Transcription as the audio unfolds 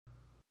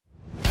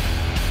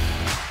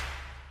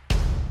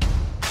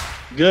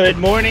Good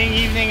morning,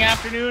 evening,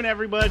 afternoon,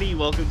 everybody.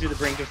 Welcome to the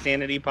Brink of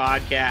Sanity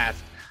podcast.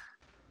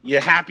 You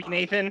happy,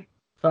 Nathan?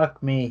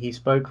 Fuck me, he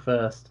spoke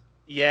first.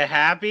 You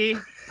happy?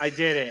 I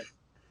did it.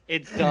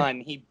 It's done.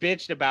 He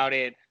bitched about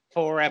it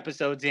 4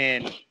 episodes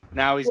in.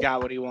 Now he's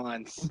got what he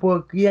wants.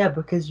 Well, yeah,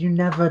 because you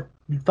never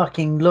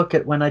fucking look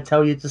at when I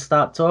tell you to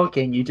start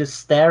talking. You just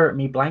stare at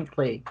me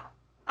blankly.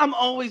 I'm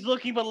always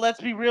looking, but let's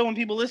be real. When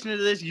people listen to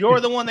this, you're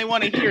the one they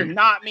want to hear,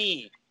 not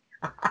me.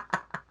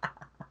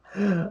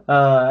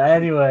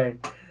 Anyway,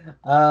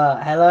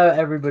 hello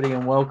everybody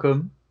and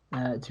welcome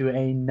to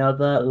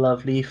another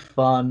lovely,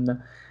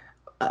 fun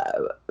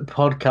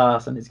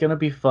podcast. And it's going to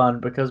be fun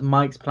because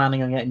Mike's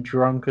planning on getting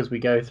drunk as we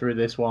go through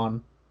this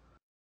one.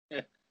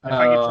 If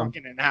I get drunk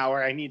in an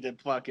hour, I need to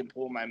fucking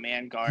pull my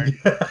man card.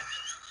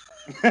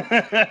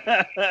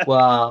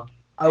 Wow.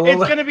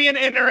 It's going to be an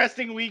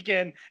interesting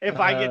weekend if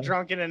I get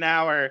drunk in an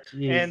hour.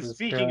 Jesus and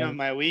speaking Christ. of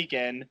my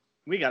weekend,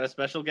 we got a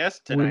special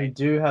guest tonight. We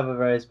do have a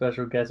very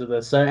special guest with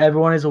us. So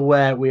everyone is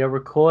aware we are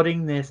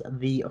recording this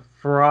the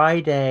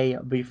Friday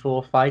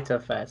before Fighter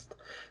Fest.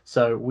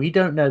 So we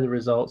don't know the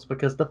results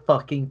because the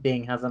fucking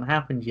thing hasn't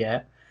happened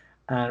yet.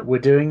 And we're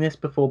doing this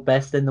before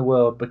Best in the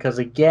World because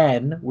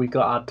again, we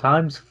got our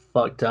times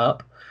fucked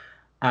up.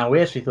 And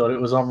we actually thought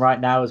it was on right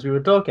now as we were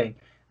talking.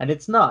 And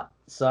it's not.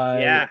 So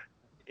yeah.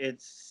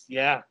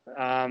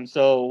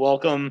 So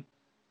welcome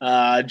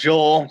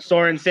Joel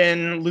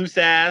Sorensen, loose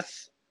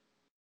ass.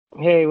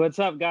 Hey, what's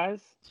up,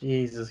 guys?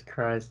 Jesus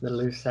Christ, the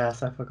loose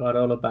ass. I forgot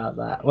all about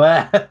that.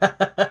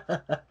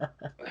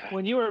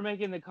 When you were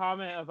making the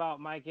comment about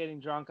Mike getting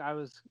drunk, I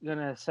was going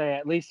to say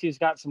at least he's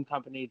got some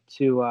company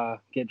to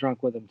get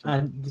drunk with him tonight.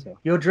 And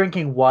you're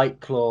drinking White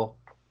Claw.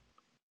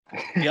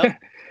 Yep.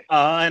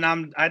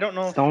 And I don't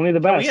know. It's only the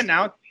best.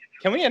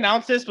 Can we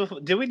announce this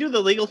before? Did we do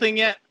the legal thing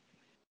yet?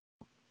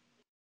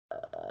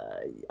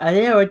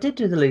 Yeah, I did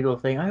do the legal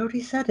thing. I already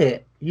said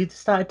it. You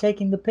started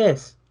taking the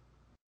piss.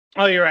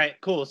 Oh, you're right.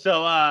 Cool.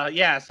 So,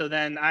 so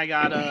then I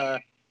got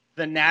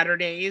the Natter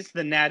Days,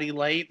 the Natty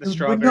Light, the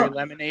strawberry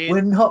lemonade.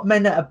 We're not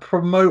meant to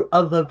promote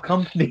other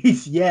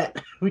companies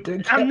yet. We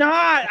don't. I'm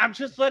not. I'm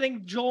just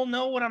letting Joel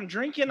know what I'm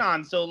drinking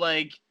on. So,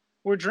 like,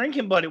 we're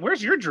drinking, buddy.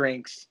 Where's your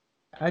drinks?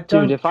 I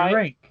don't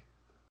drink.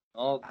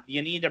 Oh,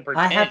 you need to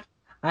pretend.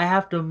 I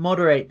have to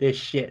moderate this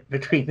shit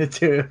between the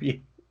two of you.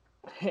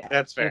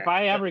 That's fair. If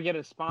I ever get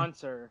a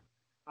sponsor,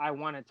 I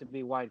want it to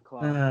be White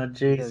Claw. Oh,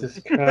 Jesus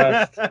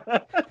Christ.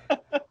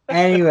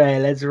 Anyway,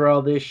 let's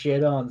roll this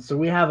shit on. So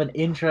we have an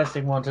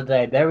interesting one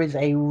today. There is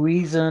a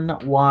reason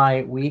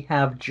why we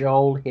have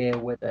Joel here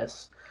with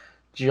us.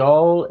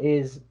 Joel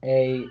is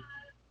a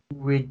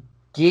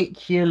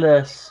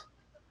ridiculously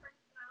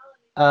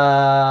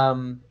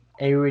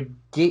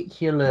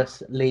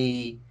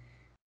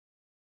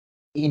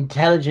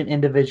intelligent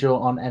individual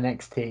on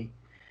NXT.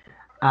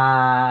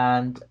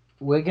 And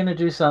we're going to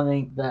do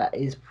something that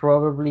is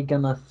probably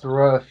going to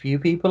throw a few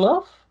people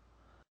off.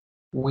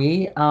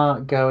 We are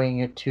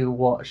going to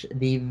watch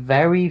the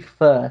very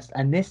first,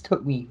 and this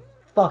took me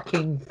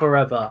fucking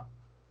forever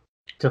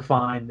to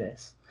find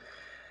this.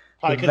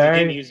 Probably because I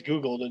didn't use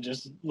Google to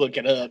just look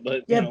it up,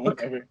 but yeah,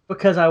 whatever.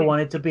 Because I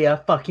wanted to be a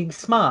fucking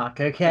smark,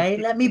 okay?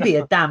 Let me be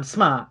a damn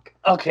smark.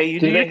 Okay,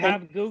 do they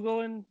have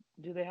Google in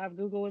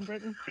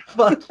Britain?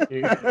 Fuck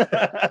you.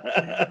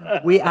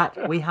 We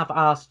have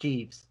Ask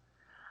Jeeves.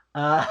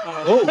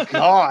 Oh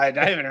God,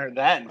 I haven't heard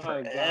that in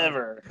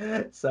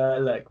forever. So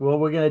look, what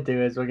we're gonna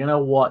do is we're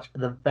gonna watch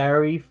the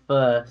very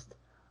first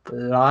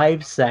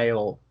live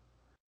sale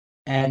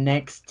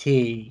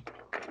NXT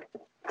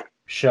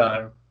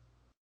show.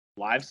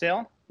 Live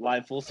sale?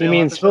 Live full sale? He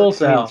means full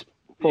sale.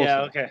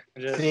 Yeah, okay.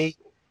 See,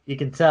 you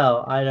can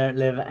tell I don't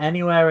live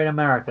anywhere in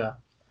America.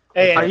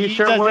 Hey, are you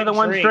sure we're the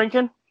ones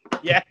drinking?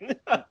 Yeah.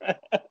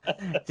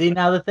 See,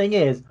 now the thing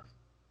is,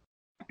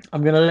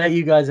 I'm going to let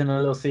you guys in a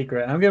little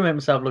secret. I'm going to make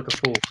myself look a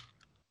fool.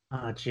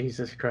 Oh,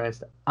 Jesus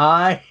Christ.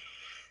 I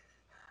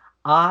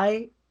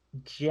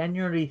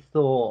genuinely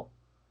thought,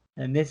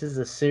 and this is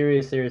a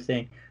serious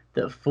thing,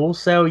 that Full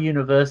Sail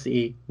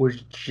University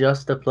was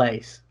just a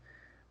place.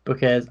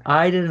 Because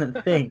I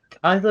didn't think,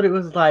 I thought it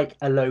was like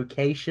a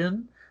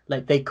location.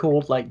 Like they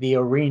called like the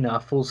arena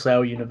Full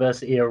Sail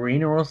University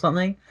Arena or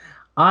something.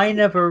 I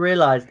never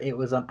realized it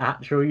was an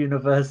actual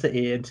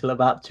university until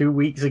about 2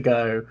 weeks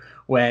ago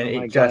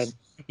when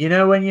you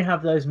know, when you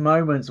have those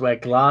moments where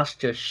glass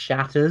just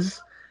shatters.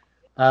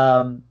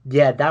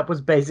 Yeah, that was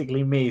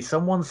basically me.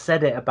 Someone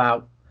said it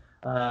about,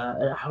 we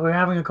were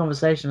having a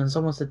conversation and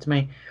someone said to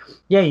me,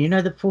 yeah, you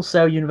know, the Full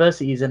Sail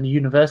University is in the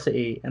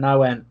university. And I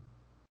went,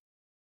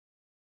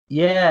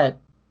 yeah,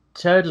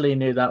 totally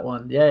knew that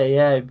one.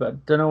 Yeah,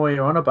 but don't know what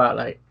you're on about.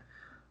 Like,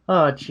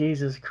 oh,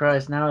 Jesus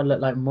Christ, now I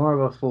look like more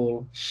of a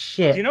fool.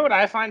 Shit. Do you know what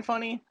I find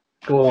funny?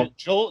 Cool.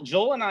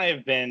 Joel and I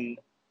have been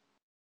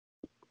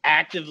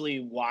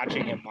actively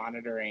watching and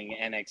monitoring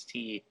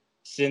NXT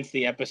since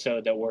the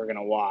episode that we're going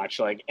to watch.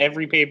 Like,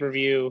 every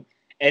pay-per-view,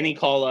 any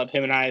call-up,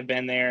 him and I have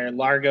been there.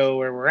 Largo,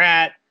 where we're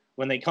at,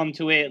 when they come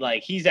to it,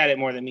 like, he's at it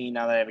more than me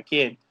now that I have a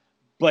kid.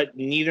 But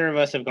neither of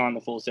us have gone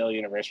to Full Sail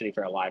University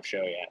for a live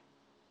show yet.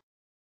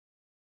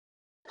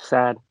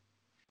 sad.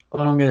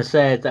 All I'm gonna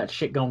say is that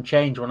shit gonna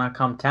change when I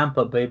come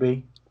Tampa,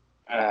 baby.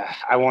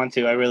 I want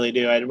to. I really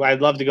do.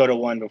 I'd love to go to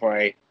one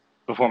before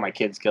my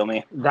kids kill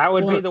me. That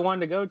would be Well- the one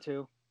to go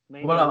to.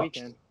 Mania Well,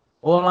 weekend.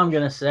 all I'm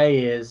gonna say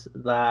is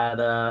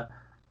that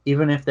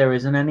even if there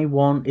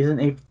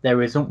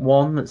isn't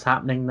one that's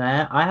happening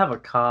there, I have a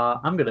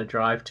car. I'm gonna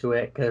drive to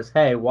it because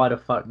hey, why the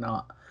fuck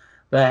not?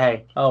 But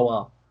hey, oh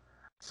well.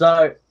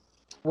 So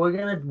we're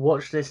gonna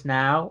watch this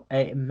now.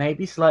 It may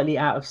be slightly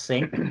out of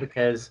sync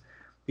because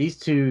these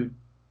two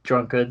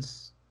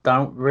drunkards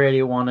don't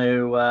really want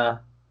to,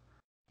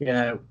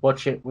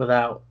 watch it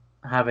without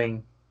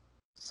having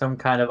some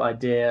kind of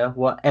idea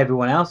what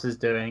everyone else is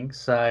doing.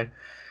 So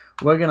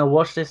we're gonna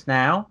watch this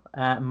now.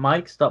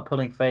 Mike, stop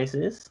pulling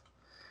faces.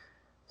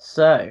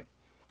 So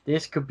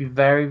this could be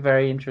very,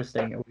 very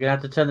interesting. We're gonna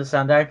have to turn the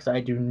sound down because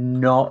I do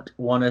not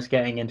want us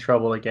getting in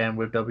trouble again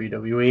with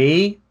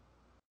WWE.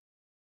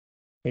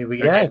 Here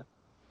we Okay. go.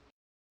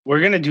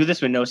 We're gonna do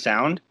this with no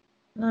sound.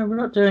 No, we're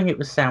not doing it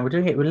with sound. We're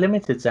doing it with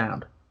limited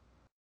sound.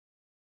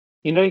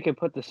 You know you can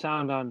put the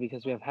sound on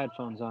because we have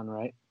headphones on,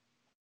 right?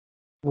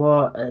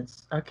 Well,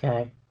 it's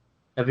okay.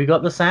 Have you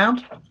got the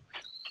sound?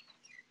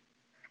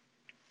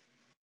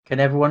 Can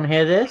everyone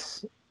hear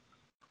this?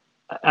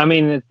 I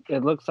mean,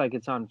 it looks like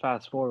it's on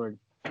fast forward.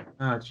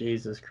 Oh,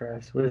 Jesus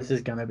Christ. Well, this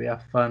is going to be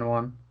a fun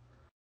one.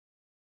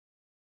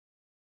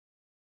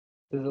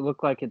 Does it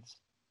look like it's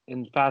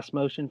in fast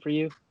motion for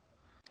you?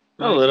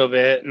 A little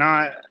bit,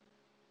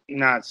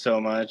 not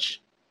so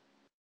much.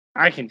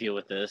 I can deal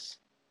with this.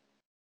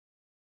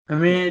 I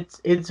mean,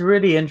 it's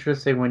really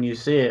interesting when you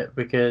see it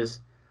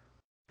because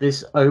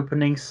this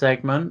opening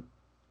segment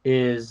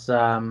is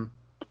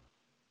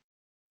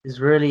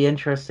really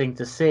interesting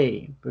to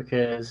see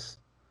because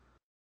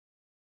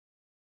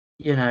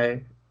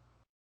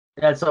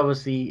that's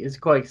obviously it's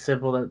quite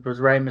simple. That was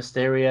Rey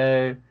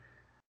Mysterio,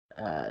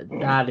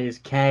 that is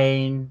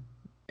Kane,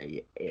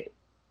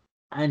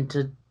 and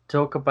to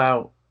talk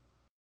about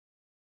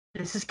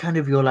this is kind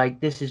of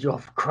this is your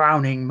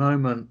crowning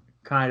moment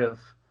kind of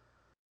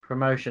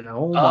promotion.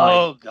 Oh my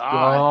Oh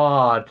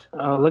God.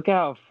 Oh, look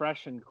how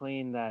fresh and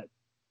clean that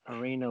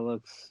arena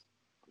looks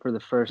for the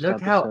first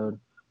Look how episode.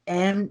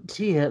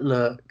 empty it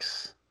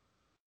looks.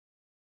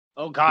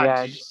 Oh God.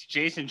 Yeah.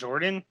 Jason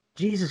Jordan.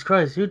 Jesus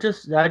Christ,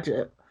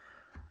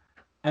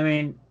 I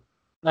mean,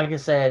 like I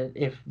said,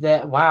 if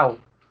that wow,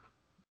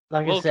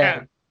 like I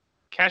said,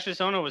 Cassius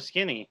Ohno was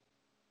skinny.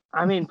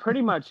 I mean,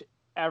 pretty much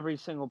every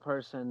single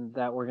person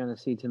that we're going to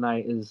see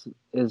tonight is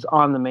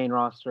on the main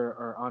roster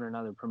or on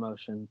another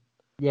promotion.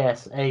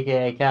 yes,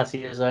 aka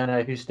Cassius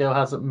Ohno, who still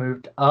hasn't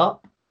moved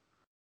up.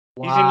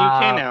 Wow. He's in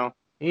UK now.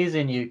 He's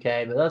in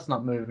UK, but that's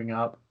not moving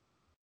up.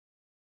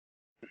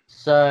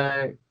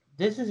 So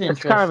this is interesting.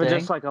 It's kind of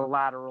just like a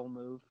lateral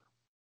move.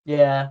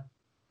 Yeah,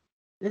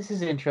 this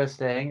is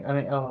interesting. I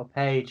mean, oh,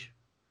 Paige,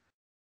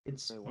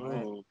 it's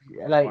Ooh,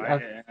 like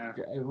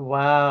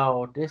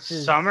wow. This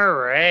is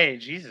Summer Rae.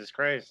 Jesus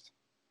Christ.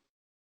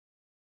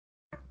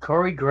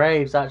 Corey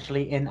Graves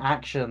actually in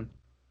action.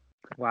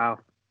 Wow.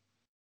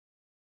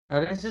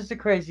 Now this is the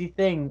crazy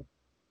thing.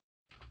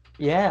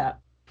 Yeah.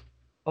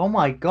 Oh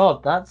my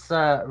God, that's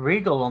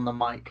Regal on the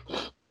mic.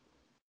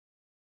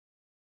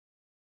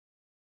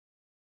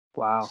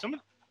 Wow.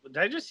 Did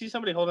I just see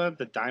somebody holding up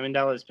the Diamond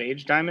Dallas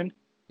Page diamond?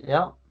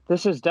 Yeah.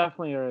 This is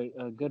definitely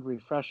a good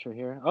refresher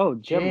here. Oh,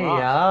 Jim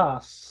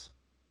Ross.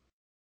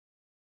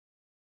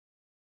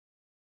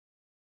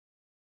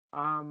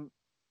 A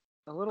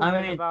little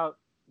bit about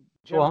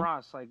Jim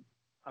Ross, like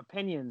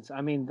opinions.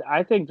 I mean,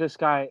 I think this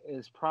guy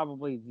is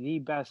probably the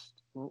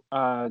best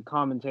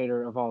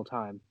commentator of all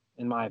time,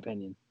 in my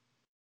opinion.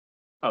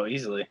 Oh,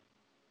 easily.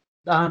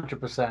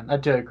 100%. I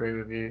do agree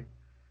with you.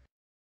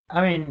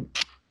 I mean,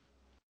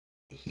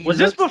 was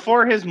this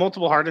before his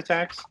multiple heart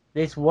attacks?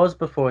 This was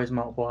before his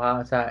multiple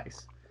heart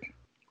attacks.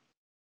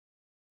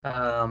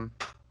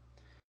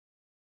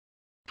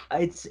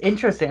 It's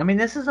interesting. I mean,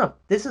 this is a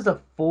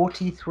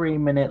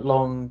 43-minute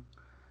long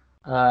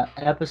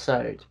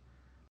episode.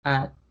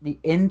 The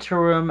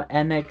interim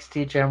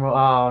NXT General.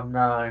 Oh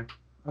no,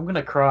 I'm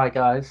gonna cry,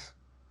 guys.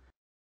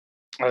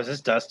 Oh, is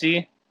this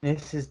Dusty?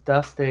 This is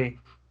Dusty.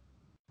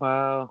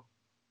 Wow.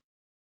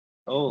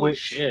 Holy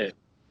shit.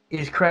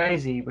 It's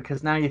crazy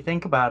because now you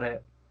think about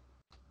it.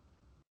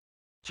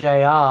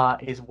 JR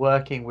is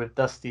working with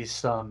Dusty's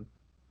son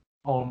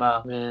on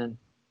a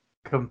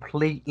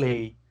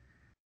completely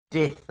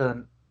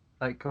different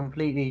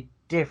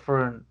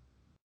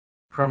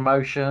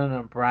promotion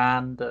and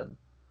brand, and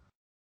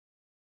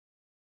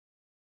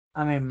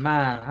I mean,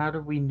 man, how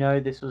did we know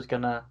this was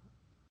gonna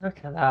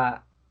look at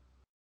that?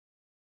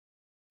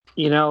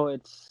 You know,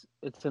 it's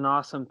an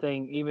awesome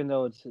thing, even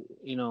though it's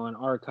an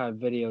archive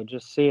video.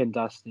 Just seeing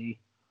Dusty.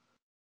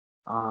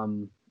 I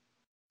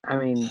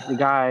mean, the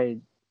guy,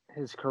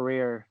 his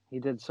career, he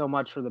did so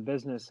much for the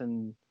business,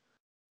 and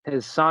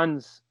his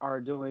sons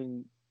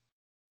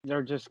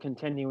they're just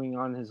continuing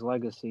on his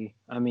legacy.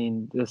 I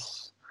mean,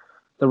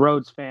 the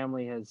Rhodes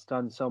family has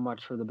done so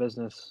much for the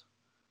business.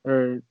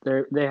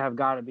 They have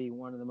got to be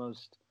one of the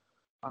most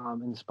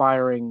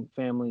inspiring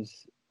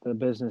families the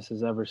business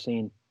has ever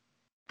seen.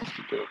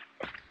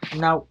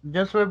 Now,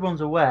 just so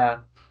everyone's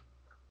aware,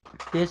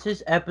 this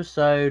is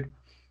episode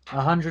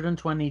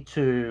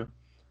 122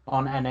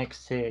 on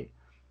NXT.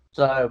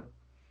 So,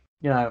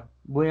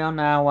 we are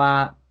now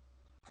at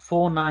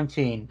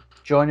 419.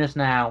 Join us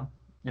now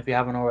if you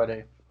haven't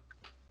already.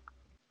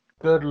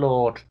 Good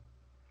Lord.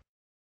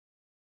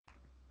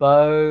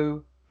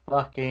 Bo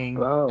fucking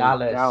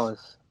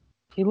Dallas.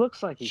 He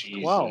looks like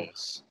he's 12.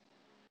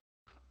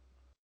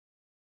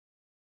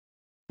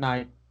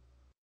 No.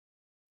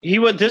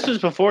 This was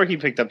before he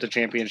picked up the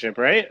championship,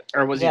 right?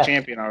 Or was he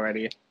champion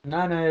already?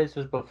 No, this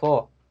was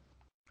before.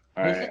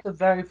 This Right. is the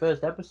very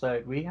first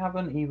episode. We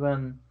haven't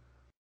even.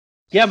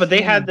 Yeah, but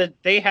they had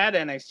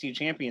NXT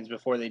champions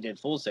before they did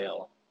Full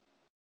Sail.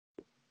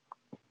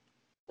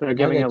 They're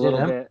giving a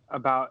little bit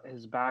about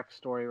his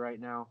backstory right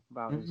now,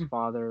 about his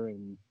father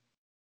and.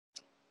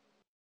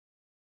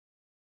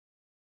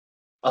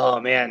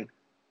 Oh man,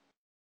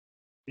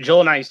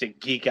 Joel and I used to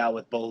geek out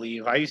with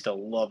Believe. I used to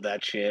love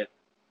that shit.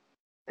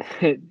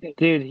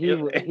 Dude,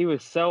 he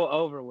was so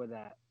over with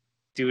that.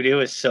 Dude, it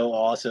was so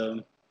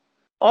awesome.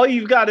 All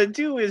you've got to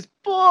do is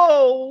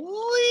believe.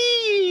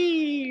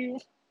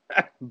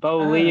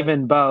 Believe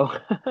in Bo.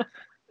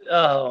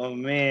 Oh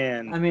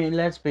man. I mean,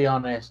 let's be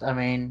honest. I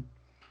mean,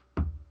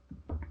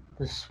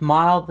 the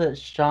smile that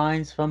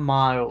shines for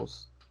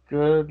miles.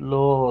 Good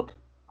Lord.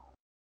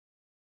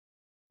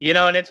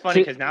 And it's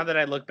funny because now that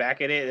I look back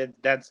at it,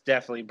 that's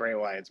definitely Bray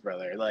Wyatt's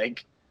brother.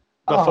 Like,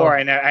 before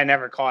I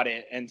never caught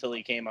it until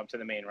he came up to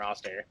the main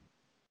roster.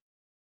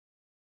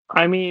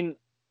 I mean,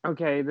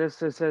 okay,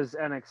 this is his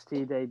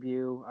NXT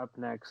debut up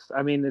next.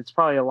 I mean, it's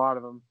probably a lot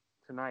of them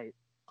tonight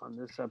on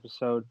this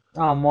episode.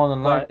 Oh, more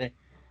than likely.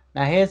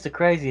 Now, here's the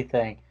crazy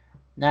thing.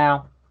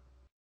 Now,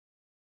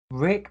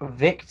 Rick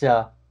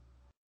Victor.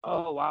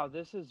 Oh, wow,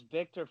 this is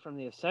Victor from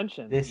the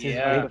Ascension. This is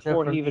Victor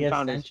before he even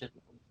found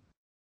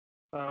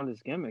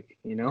his gimmick,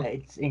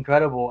 It's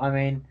incredible. I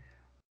mean,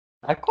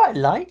 I quite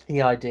like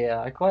the idea.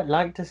 I quite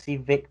like to see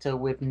Victor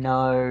with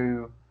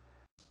no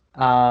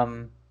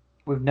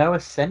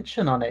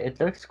Ascension on it. It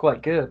looks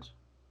quite good.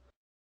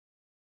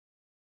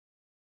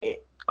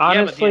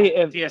 Honestly,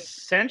 if the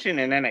Ascension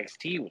in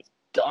NXT was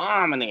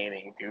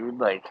dominating, dude,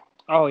 like,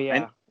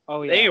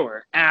 they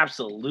were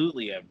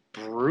absolutely a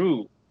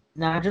brute.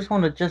 Now, I just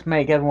want to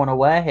make everyone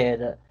aware here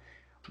that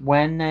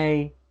when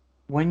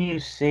you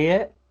see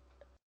it,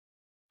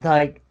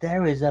 like,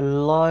 there is a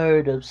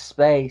load of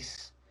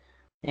space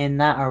in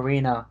that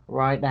arena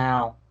right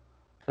now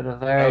for the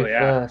very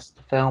first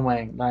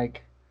filming.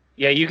 Like,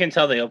 yeah, you can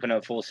tell they open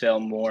up Full Sail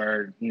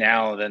more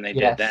now than they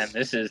did then.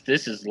 This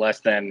is less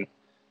than,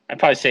 I'd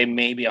probably say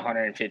maybe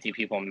 150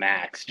 people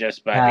max,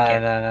 just by the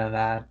camera.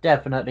 No,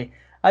 definitely.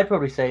 I'd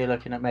probably say you're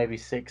looking at maybe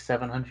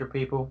 600-700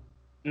 people.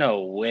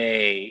 No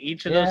way.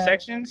 Each of those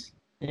sections?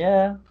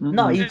 Yeah. Mm-hmm.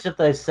 Not each of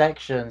those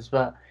sections,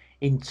 but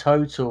in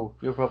total,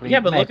 you're probably... Yeah,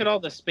 but look at all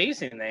the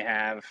spacing they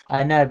have.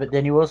 I know, but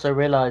then you also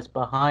realize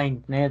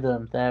behind, near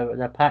them,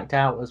 they're packed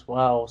out as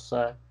well,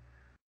 so...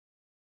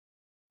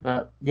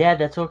 But, yeah,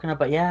 they're talking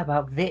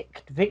about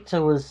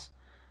Victor was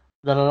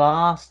the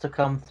last to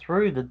come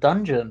through the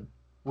dungeon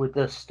with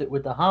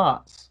the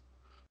hearts.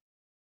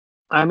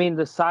 I mean,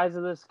 the size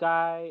of this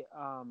guy,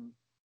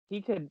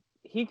 he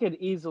could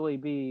easily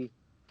be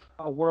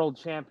a world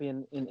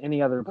champion in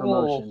any other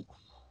promotion.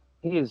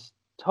 He is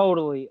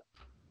totally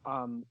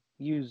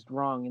used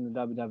wrong in the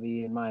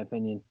WWE, in my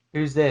opinion.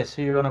 Who's this?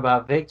 Who you on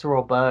about, Victor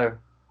or Bo?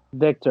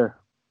 Victor.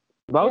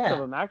 Both of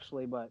them,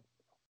 actually, but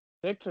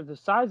Victor, the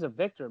size of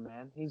Victor,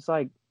 man, he's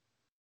like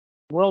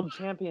world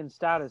champion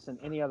status in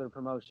any other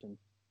promotion.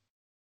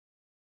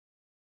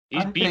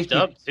 He's beefed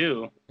up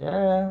too.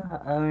 Yeah,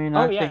 I mean,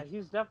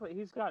 he's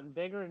gotten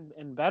bigger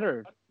and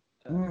better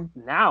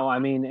now. I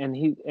mean,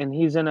 and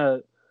he's in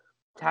a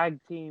tag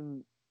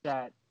team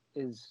that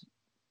is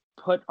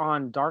put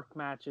on dark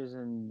matches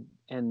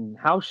and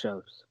house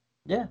shows.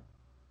 Yeah,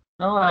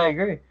 no, I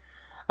agree.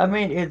 I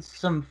mean, it's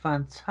some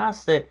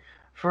fantastic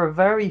for a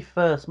very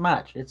first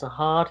match. It's a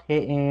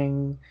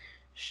hard-hitting,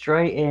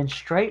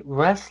 straight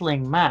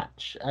wrestling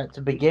match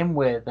to begin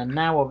with, and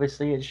now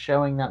obviously it's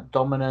showing that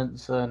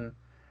dominance and.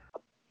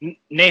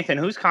 Nathan,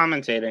 who's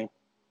commentating?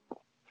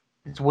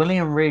 It's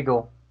William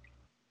Regal.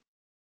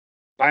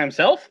 By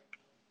himself?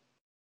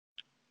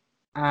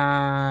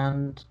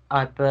 And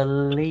I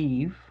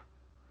believe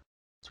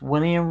it's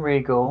William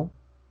Regal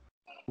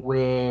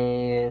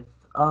with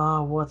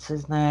what's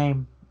his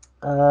name?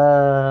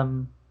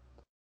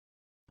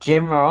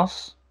 Jim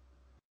Ross.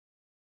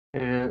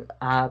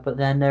 But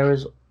then there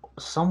is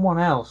someone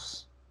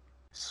else.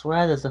 I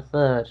swear there's a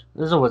third.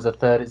 There's always a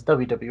third. It's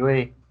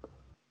WWE.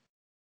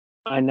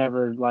 I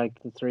never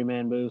liked the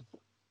 3-man booth.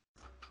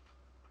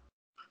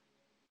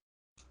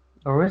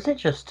 Or is it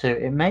just 2?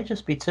 It may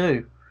just be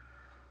 2.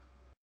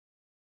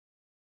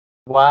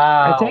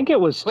 Wow. I think it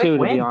was quick 2,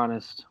 to be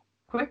honest.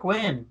 Quick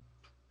win.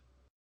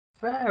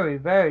 Very,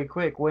 very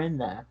quick win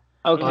there.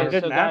 Okay,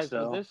 so guys,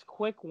 with this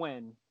quick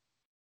win,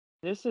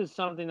 this is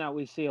something that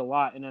we see a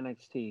lot in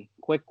NXT.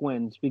 Quick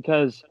wins,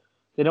 because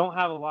they don't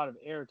have a lot of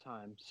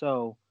airtime.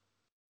 So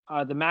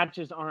the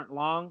matches aren't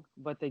long,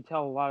 but they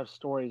tell a lot of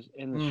stories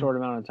in the short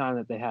amount of time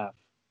that they have.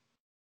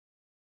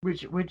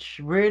 Which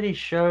really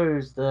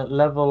shows the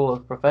level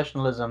of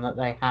professionalism that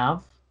they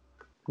have.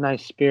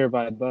 Nice spear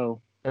by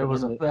Bo.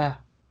 It's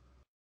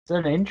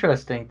an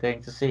interesting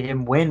thing to see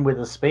him win with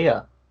a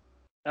spear.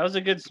 That was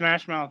a good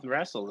Smash Mouth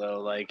wrestle, though.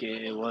 Like,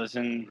 it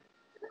wasn't...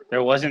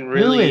 There wasn't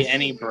really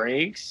any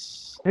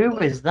breaks. Who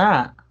is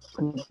that?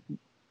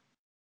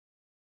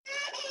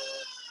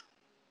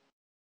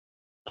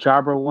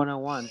 Jobber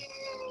 101.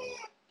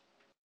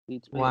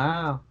 Beats me.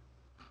 Wow.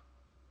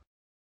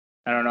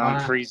 I don't know. Wow.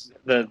 I'm freezing.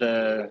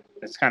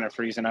 It's kind of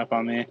freezing up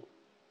on me.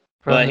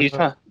 But he's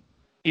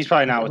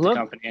probably not with the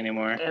company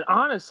anymore. It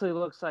honestly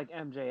looks like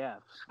MJF.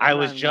 I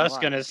was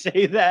just going to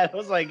say that. I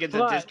was like, it's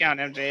a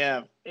discount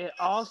MJF. It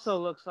also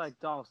looks like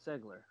Dolph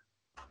Ziggler.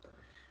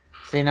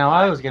 See, now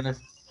I was going to...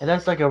 It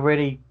looks like a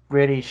really,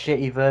 really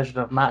shitty version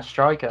of Matt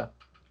Striker.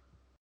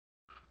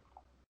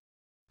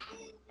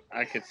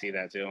 I could see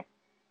that, too.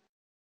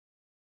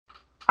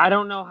 I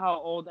don't know how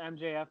old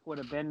MJF would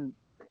have been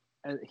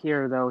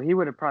here, though. He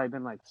would have probably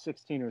been like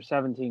 16 or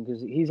 17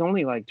 because he's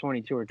only like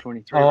 22 or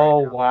 23.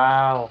 Oh, right now.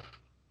 wow.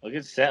 Look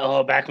at Seth.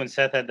 Oh, back when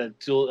Seth had the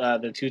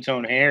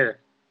two-tone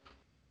hair.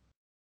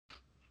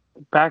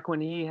 Back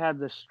when he had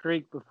the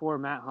streak before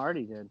Matt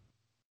Hardy did.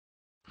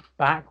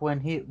 Back when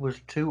he was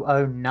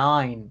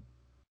 209.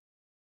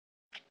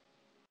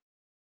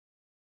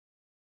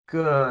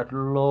 Good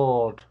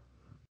Lord.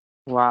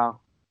 Wow.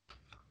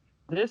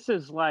 This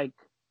is like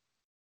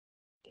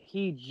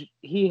he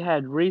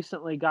had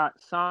recently got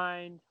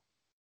signed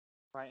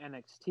by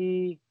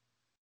NXT.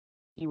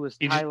 He was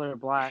Tyler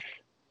Black.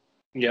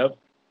 Yep.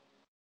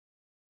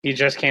 He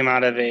just came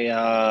out of a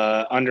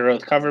Under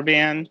Oath cover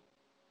band.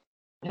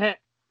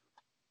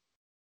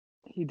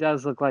 He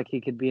does look like he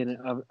could be in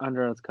an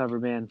Under Oath cover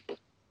band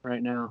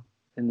right now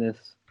in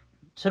this.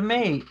 To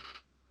me,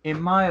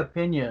 in my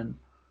opinion,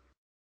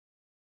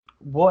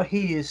 what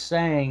he is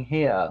saying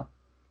here,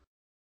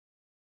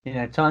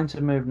 time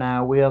to move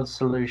now, we are the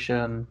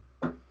solution.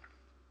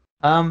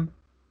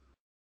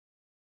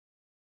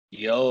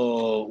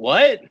 Yo,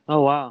 what?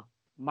 Oh, wow.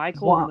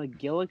 Michael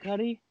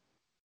McGillicuddy?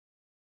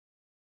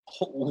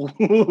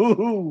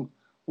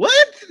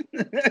 What?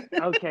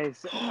 Okay.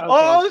 Sandow!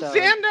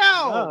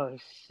 Oh,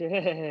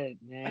 shit,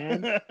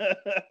 man.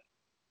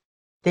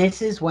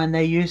 This is when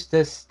they used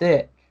to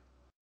stick.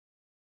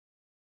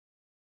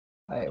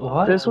 Wait,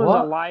 what? This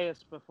was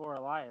Elias before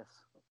Elias.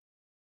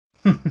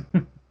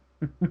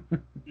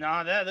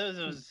 No, that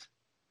was...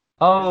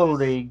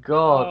 Holy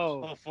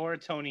God. Before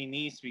Tony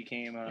Nese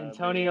became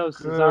Antonio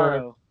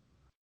Cesaro.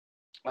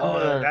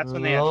 That's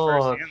when they had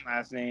first and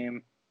last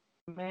name.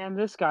 Man,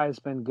 this guy's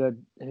been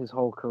good his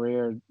whole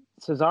career.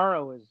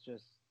 Cesaro is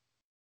just...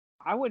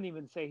 I wouldn't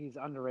even say he's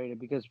underrated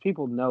because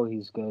people know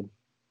he's good.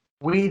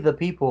 We the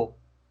people.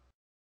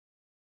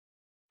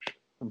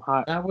 Some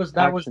hot that was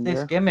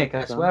this gimmick,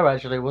 I swear,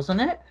 actually,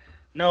 wasn't it?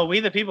 No, We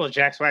the People is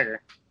Jack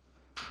Swagger.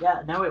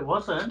 Yeah, no, it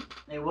wasn't.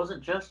 It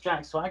wasn't just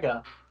Jack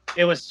Swagger.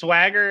 It was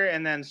Swagger,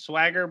 and then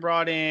Swagger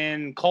brought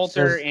in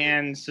Coulter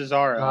and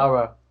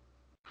Cesaro.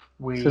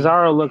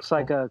 Cesaro looks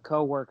like a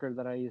co-worker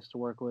that I used to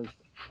work with.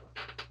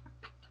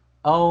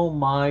 Oh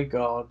my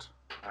God.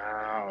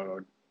 Oh,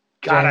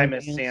 God, I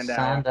miss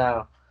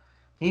Sandow.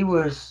 He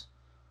was...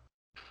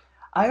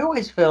 I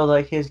always feel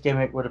like his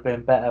gimmick would have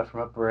been better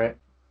from a Brit.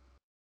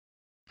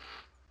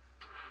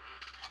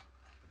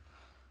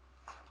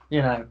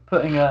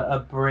 Putting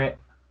a Brit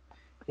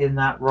in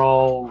that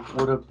role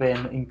would have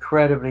been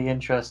incredibly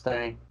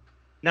interesting.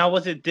 Now,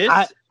 was it it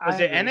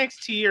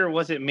NXT or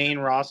was it main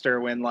roster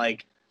when,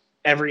 like,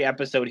 every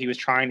episode he was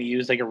trying to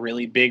use, like, a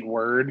really big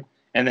word,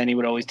 and then he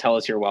would always tell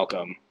us you're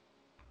welcome?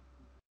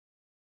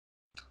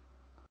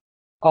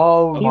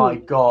 Oh, my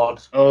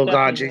God. Oh,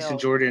 God, Jason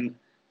Jordan.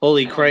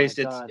 Holy Christ,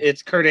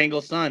 it's Kurt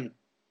Angle's son.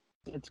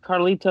 It's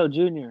Carlito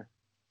Jr.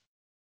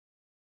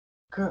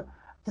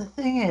 The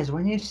thing is,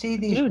 when you see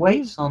these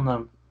weights on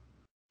them...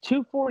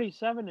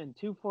 247 and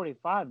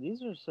 245,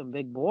 these are some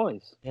big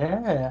boys.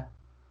 Yeah.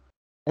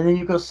 And then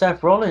you've got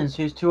Seth Rollins,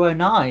 who's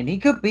 209. He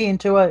could be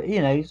into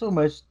he's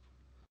almost...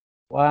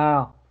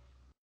 Wow.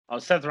 Oh,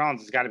 Seth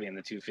Rollins has got to be in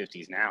the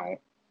 250s now.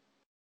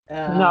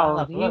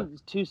 No,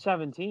 he's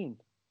 217.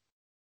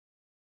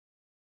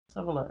 Let's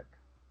have a look.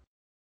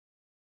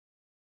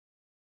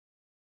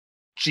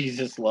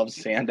 Jesus loves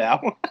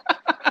Sandow.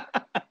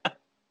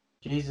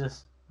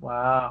 Jesus.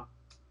 Wow.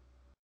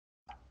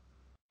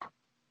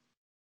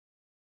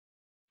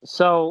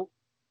 So,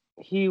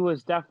 he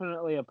was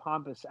definitely a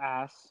pompous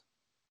ass.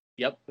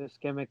 Yep. This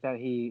gimmick that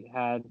he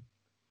had.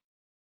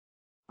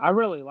 I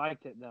really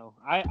liked it, though.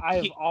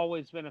 I've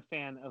always been a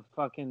fan of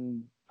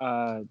fucking...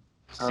 are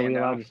we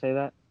allowed to say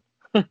that?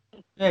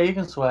 Yeah, you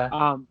can swear.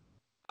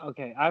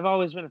 Okay, I've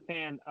always been a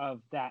fan of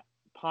that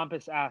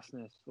pompous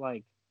assness,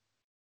 like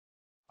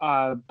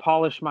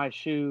polish my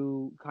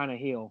shoe kind of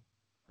heel.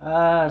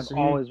 I've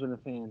always been a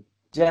fan.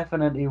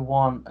 Definitely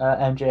want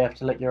MJF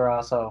to lick your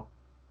asshole.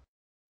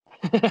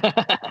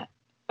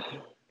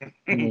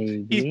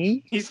 Maybe.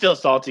 He's still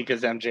salty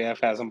because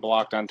MJF has him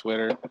blocked on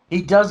Twitter.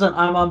 He doesn't.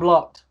 I'm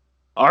unblocked.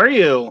 Are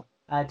you?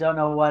 I don't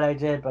know what I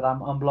did, but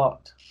I'm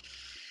unblocked.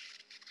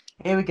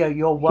 Here we go.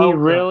 You're welcome.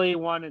 He really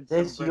wanted some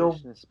This, you're-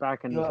 Britishness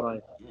back in his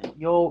life.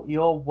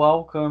 You're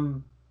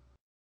welcome.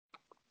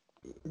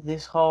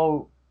 This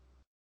whole.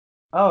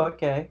 Oh,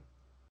 okay.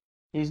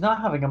 He's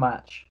not having a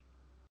match.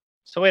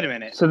 So wait a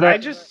minute. So I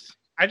that just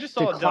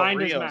saw a Del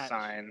declined his Rio match.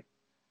 sign.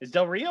 Is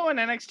Del Rio in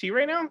NXT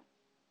right now?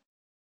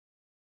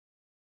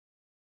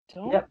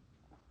 Don't Yep.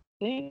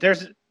 think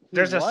There's he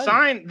a was.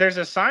 sign. There's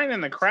a sign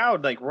in the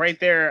crowd, like right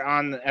there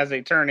on as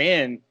they turn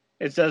in.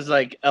 It says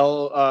like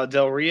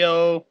Del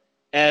Rio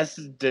S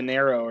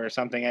Dinero or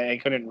something. I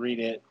couldn't read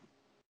it.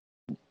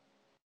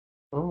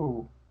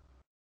 Ooh.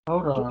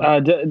 Hold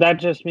on. That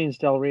just means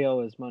Del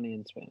Rio is money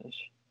in Spanish.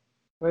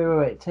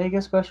 Wait. Take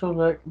a special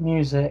look.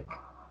 Music.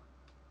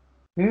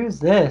 Who's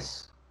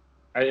this?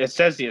 It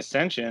says the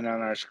Ascension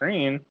on our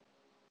screen.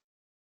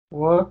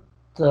 What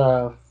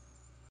the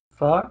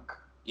fuck?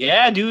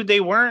 Yeah, dude, they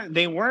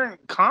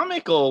weren't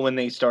comical when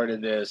they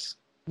started this.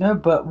 No,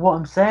 but what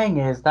I'm saying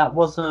is that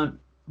wasn't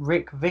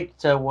Rick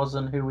Victor.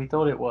 Wasn't who we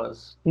thought it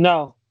was.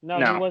 No, he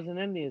No. wasn't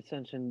in the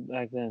Ascension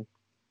back then.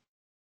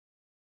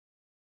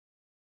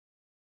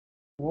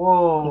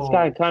 Whoa. This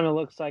guy kind of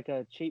looks like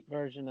a cheap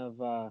version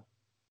of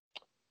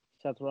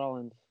Seth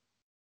Rollins.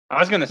 I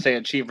was gonna say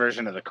a cheap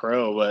version of the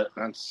Crow, but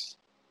that's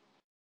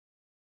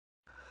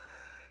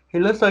He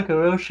looks like a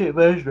real shit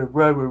version of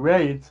Roman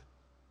Reigns.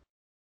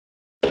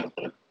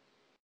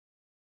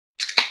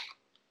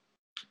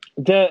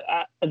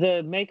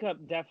 The makeup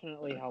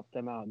definitely helped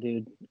them out,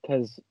 dude.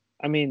 Because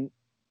I mean,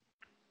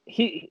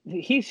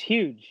 he's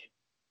huge,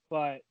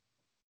 but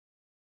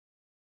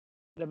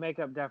the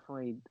makeup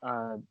definitely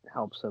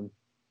helps him.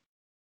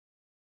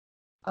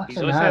 he's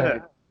always had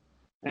that.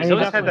 And He's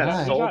always had definitely that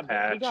got- soul he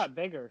patch. got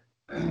bigger.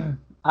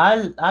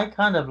 I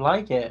kind of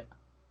like it.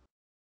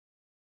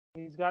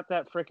 He's got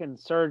that freaking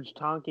Serge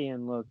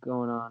Tonkian look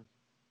going on.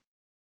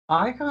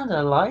 I kind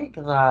of like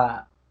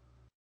that.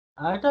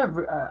 I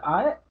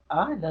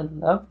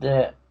loved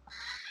it.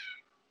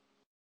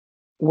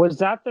 Was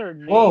that their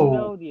name Whoa.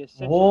 though? The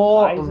Ascension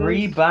War Rises?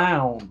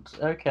 Rebound.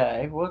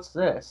 Okay, what's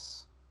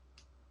this?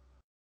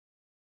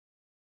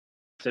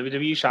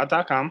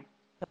 WWEshot.com.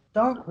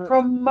 Don't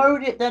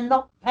promote it. They're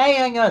not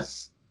paying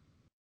us.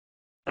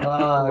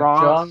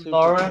 Raw John Super Show.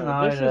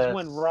 Laurinaitis. This is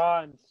when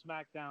Raw and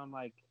SmackDown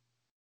like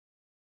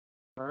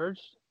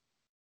merged.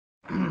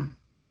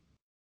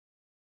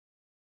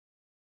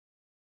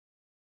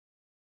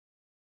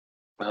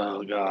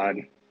 Oh God.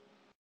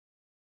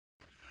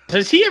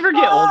 Does he ever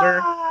get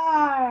older?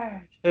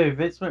 Who,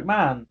 Vince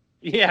McMahon?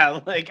 Yeah,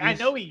 like I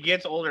know he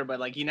gets older, but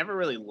like he never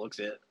really looks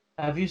it.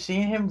 Have you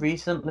seen him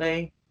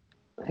recently?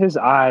 His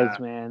eyes,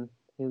 man.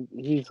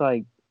 He's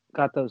like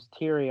got those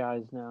teary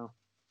eyes now.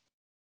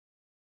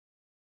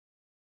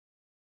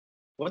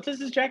 What does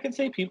his jacket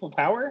say? People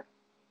power?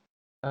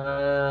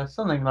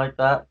 Something like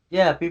that.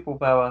 Yeah, people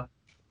power.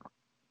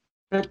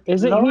 But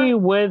Isn't he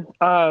with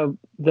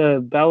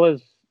the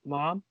Bella's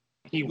mom?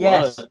 He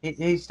Yes, was.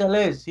 he still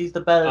is. He's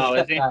the better Oh,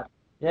 is he? stepdad.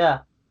 Yeah.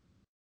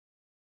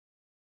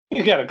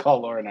 You gotta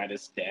call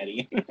Laurinaitis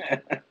daddy.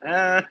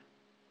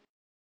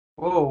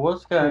 Whoa,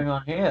 what's going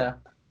on here?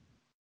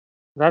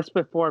 That's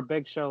before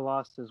Big Show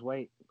lost his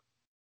weight.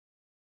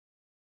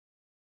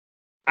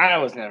 I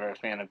was never a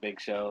fan of Big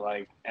Show,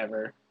 like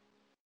ever.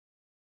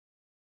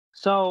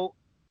 So,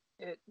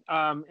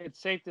 it's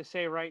safe to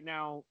say right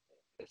now,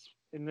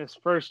 in this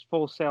first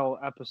Full Sail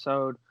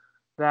episode,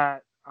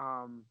 that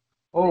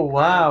Oh,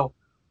 wow.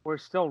 we're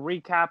still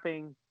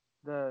recapping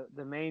the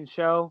main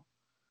show.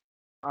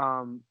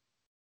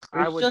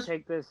 I It's would just-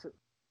 take this.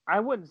 I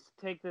wouldn't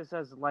take this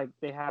as like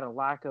they had a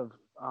lack of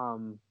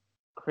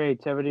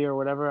creativity or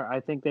whatever.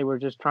 I think they were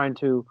just trying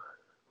to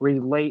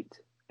relate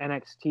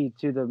NXT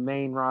to the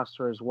main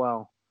roster as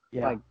well.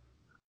 Yeah. Like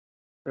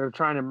they're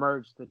trying to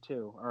merge the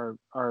two, or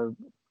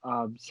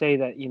say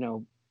that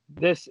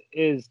this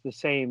is the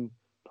same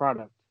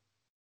product.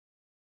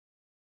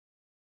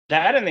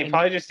 That and they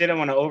probably just didn't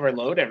want to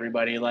overload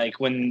everybody. Like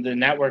when the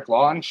network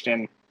launched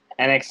and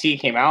NXT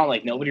came out,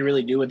 like nobody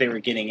really knew what they were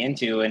getting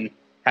into, and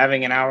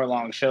having an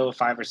hour-long show,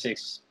 5 or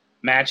 6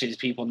 matches,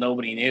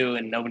 nobody knew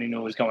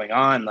what was going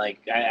on. Like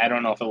I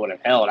don't know if it would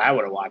have held. I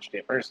would have watched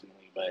it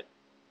personally, but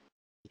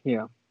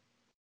Yeah,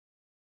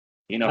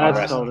 you know how That's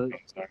wrestling totally-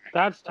 fans are.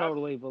 that's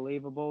totally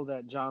believable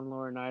that John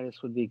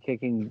Laurinaitis would be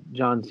kicking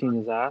John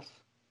Cena's ass.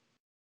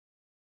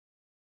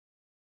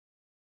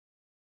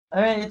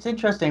 I mean, it's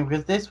interesting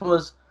because this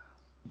was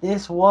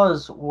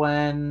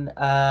when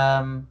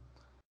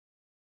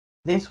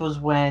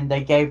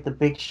they gave the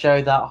Big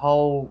Show that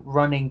whole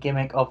running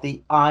gimmick of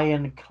the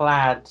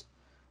ironclad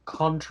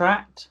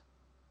contract,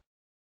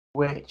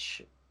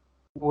 which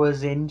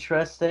was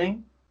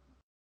interesting.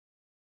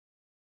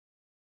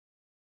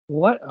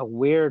 What a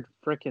weird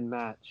freaking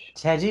match.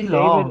 Teddy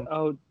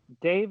Long.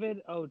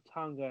 David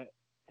Otunga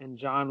and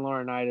John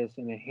Laurinaitis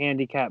in a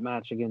handicap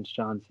match against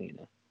John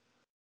Cena.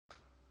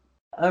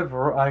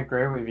 Overall, I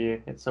agree with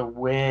you. It's a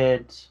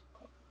weird.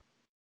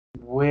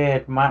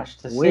 weird match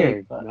to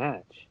Weird see.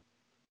 match.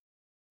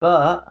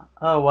 But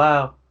oh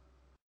wow.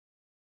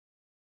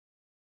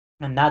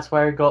 And that's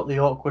where he got the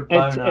awkward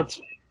boner.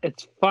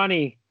 It's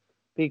funny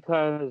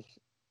because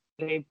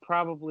they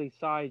probably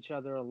saw each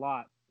other a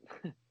lot,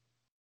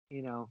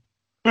 you know,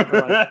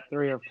 for like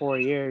 3 or 4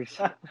 years.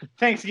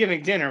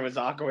 Thanksgiving dinner was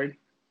awkward.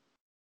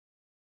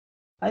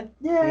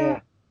 Yeah.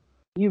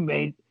 You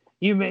made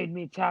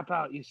me tap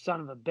out, you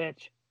son of a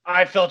bitch.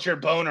 I felt your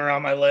boner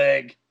on my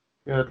leg.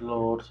 Good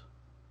lord.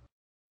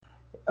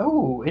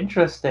 Oh,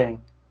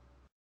 interesting.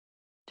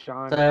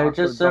 John, So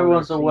just so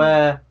everyone's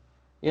aware,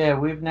 yeah,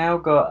 we've now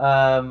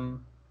got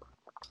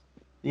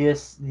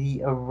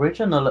the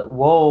original.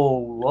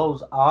 Whoa,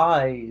 those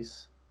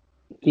eyes.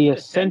 The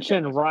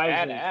Ascension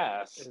Rises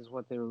badass. is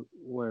what they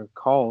were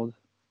called.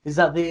 Is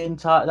that the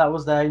entire? That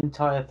was their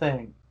entire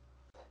thing.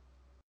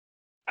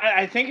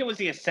 I think it was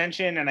the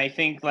Ascension, and I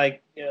think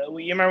like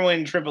you remember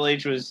when Triple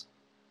H was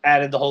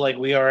added the whole like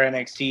We Are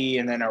NXT,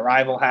 and then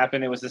Arrival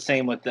happened. It was the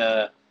same with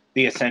the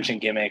Ascension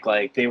gimmick.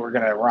 Like they were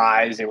gonna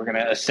rise, they were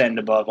gonna ascend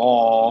above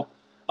all.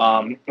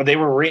 They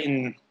were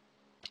written,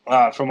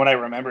 from what I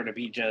remember, to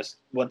be just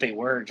what they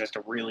were, just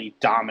a really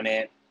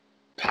dominant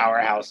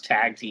powerhouse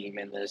tag team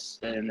in this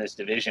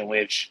division.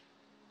 Which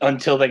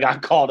until they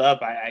got called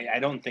up, I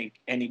don't think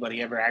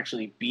anybody ever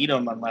actually beat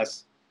them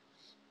unless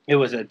it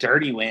was a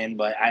dirty win,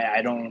 but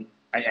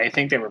I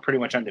think they were pretty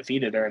much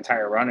undefeated their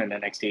entire run in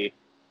NXT.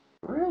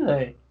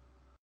 Really?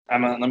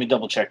 Let me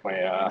double check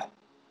my.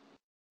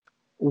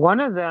 One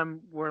of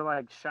them were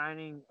like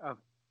shining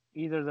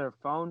either their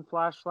phone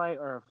flashlight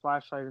or a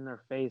flashlight in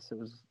their face. It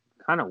was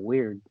kind of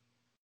weird.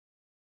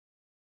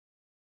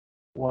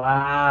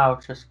 Wow,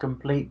 just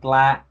complete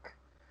black.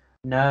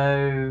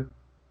 No.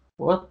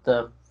 What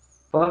the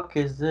fuck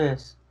is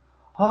this?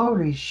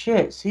 Holy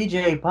shit,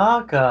 CJ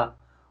Parker.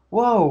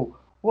 Whoa,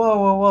 whoa,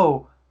 whoa,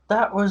 whoa.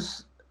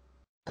 That's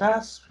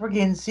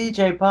friggin'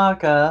 CJ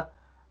Parker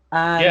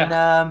and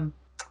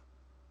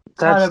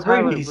That's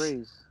Tyler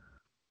Breeze.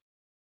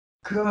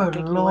 Good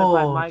He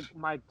lord. went by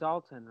Mike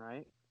Dalton,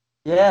 right?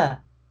 Yeah.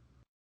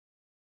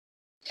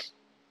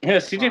 Yeah,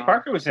 CJ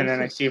Parker was in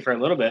NXT for a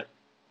little bit.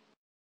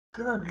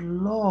 Good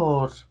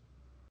lord.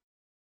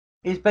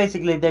 It's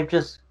basically they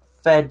just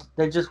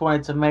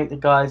wanted to make the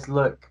guys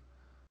look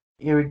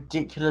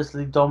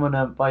ridiculously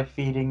dominant by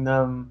feeding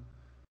them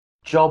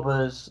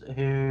jobbers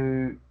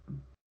who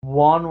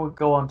one would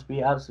go on to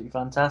be absolutely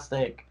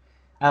fantastic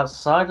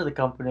outside of the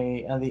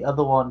company, and the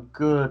other one,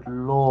 good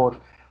lord,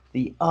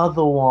 the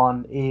other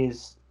one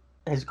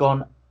has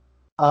gone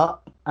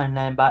up and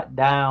then back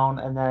down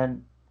and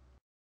then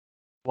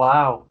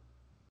wow.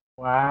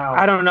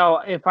 I don't know.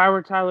 If I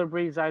were Tyler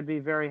Breeze, I'd be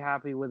very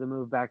happy with a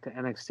move back to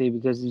NXT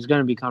because he's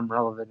going to become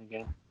relevant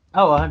again.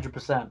 Oh,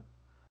 100%.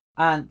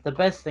 And the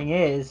best thing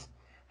is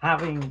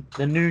having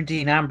the new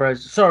Dean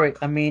Ambrose. Sorry,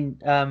 I mean,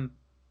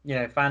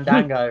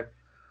 Fandango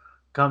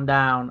come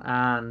down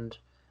and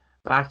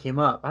back him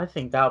up. I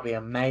think that would be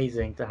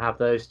amazing to have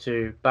those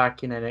two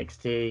back in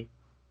NXT.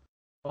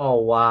 Oh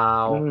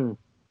wow! Mm.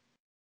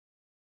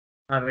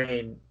 I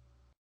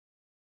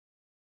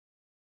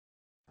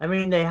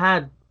mean, they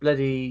had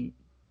bloody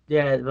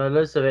by the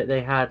looks of it,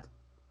 they had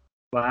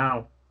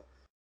wow.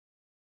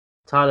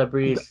 Tyler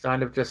Breeze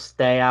kind of just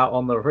stay out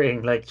on the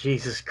ring like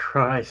Jesus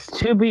Christ.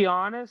 To be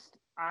honest,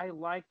 I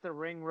like the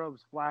ring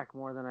ropes black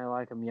more than I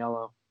like them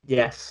yellow.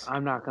 Yes.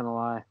 I'm not gonna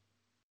lie.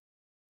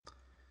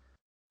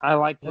 I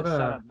like this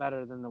setup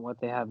better than what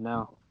they have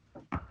now.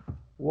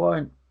 What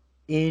an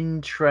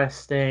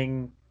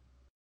interesting.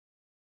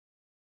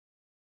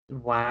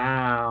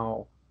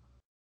 Wow.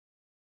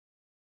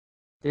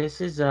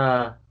 This is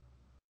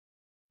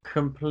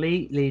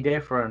completely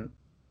different.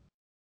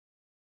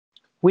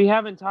 We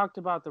haven't talked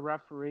about the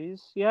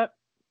referees yet.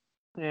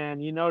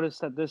 And you notice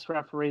that this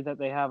referee that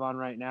they have on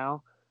right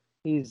now,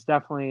 he's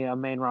definitely a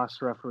main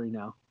roster referee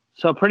now.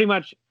 So pretty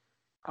much,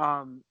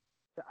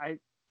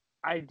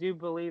 I do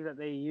believe that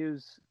they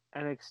use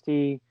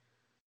NXT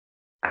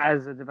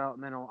as a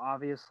developmental,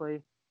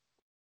 obviously.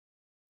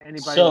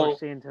 Anybody we're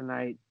seeing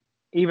tonight,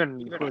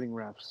 even including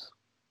refs,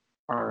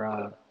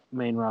 are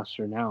main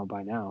roster now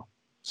by now.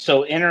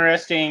 So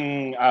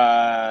interesting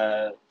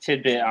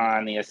tidbit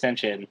on the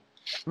Ascension.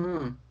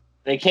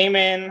 They came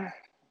in,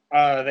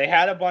 they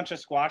had a bunch of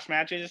squash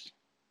matches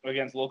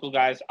against local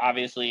guys,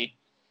 obviously.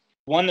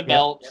 Won the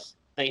belts.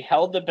 They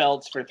held the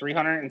belts for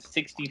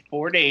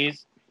 364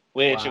 days,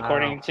 which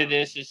according to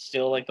this is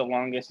still like the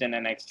longest in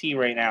NXT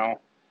right now.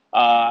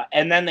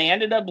 And then they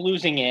ended up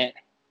losing it,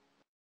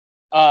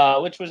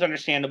 which was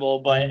understandable.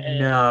 But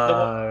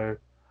no,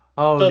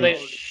 holy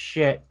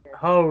shit!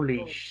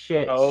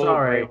 Oh,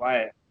 sorry.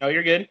 Wyatt. No,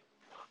 you're good.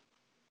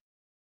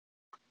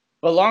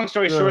 But long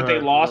story short, they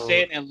lost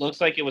it, and it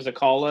looks like it was a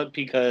call-up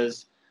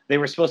because they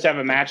were supposed to have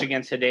a match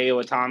against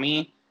Hideo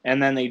Itami,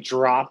 and then they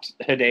dropped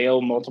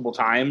Hideo multiple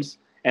times.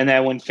 And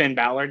then when Finn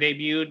Balor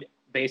debuted,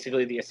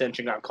 basically the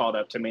Ascension got called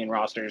up to main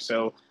roster.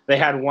 So they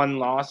had one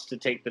loss to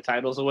take the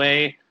titles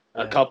away,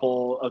 a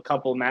couple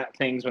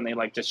things when they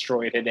like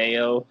destroyed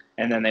Hideo,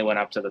 and then they went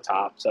up to the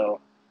top.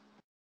 So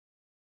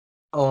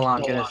All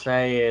I'm gonna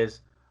say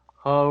is,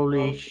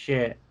 holy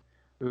shit!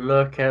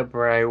 Look at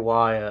Bray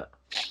Wyatt.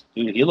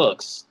 Dude, he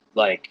looks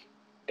like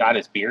got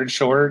his beard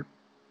short.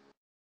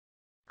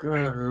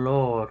 Good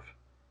lord,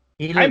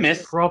 he I looks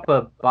miss.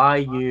 proper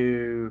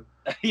Bayou.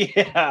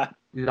 Yeah.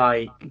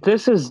 Like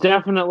This is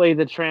definitely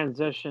the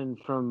transition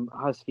from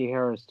Husky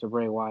Harris to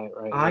Bray Wyatt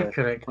right I here.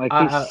 couldn't. Like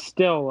he's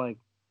still like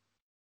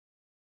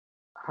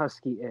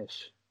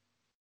Husky-ish.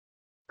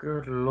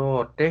 Good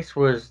lord,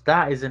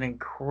 that is an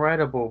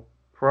incredible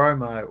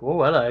promo.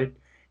 Oh, hello.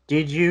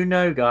 Did you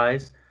know,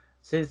 guys?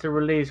 Since the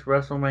release,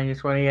 WrestleMania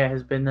 28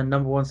 has been the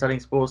 #1 selling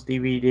sports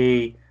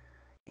DVD,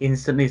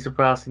 instantly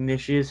surpassing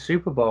this year's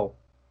Super Bowl.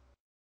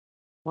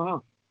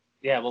 Wow.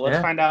 Yeah, well, let's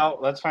Yeah. find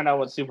out. Let's find out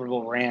what Super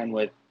Bowl ran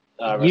with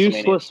WrestleMania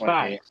Useless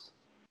 28. facts.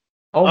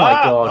 Oh my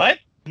god. What?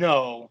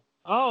 No.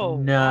 Oh,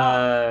 wow.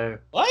 No.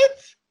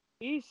 What?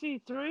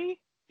 EC3?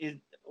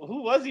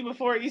 Who was he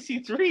before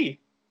EC3?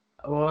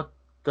 What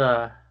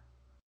the?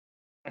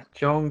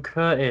 John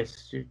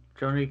Curtis.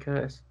 Johnny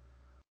Curtis.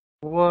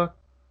 What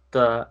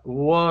the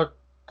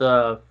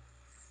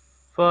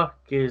fuck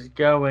is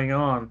going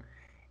on?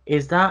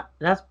 Is that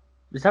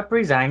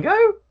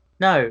Breezango?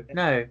 No.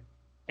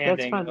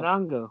 That's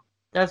Fandango.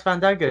 That's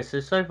Fandango.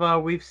 So far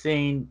we've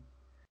seen.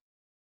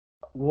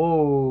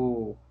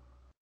 Whoa.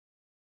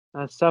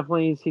 That's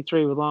definitely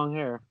EC3 with long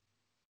hair.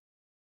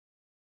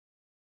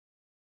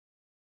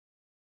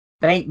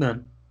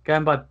 Bateman.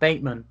 Going by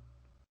Bateman.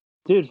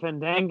 Dude,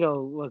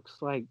 Fandango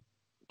looks like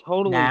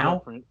totally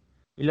different.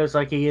 He looks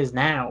like he is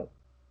now.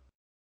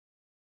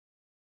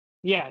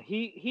 Yeah,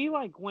 he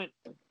like went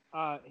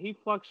he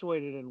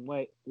fluctuated in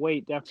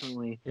weight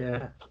definitely.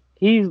 Yeah.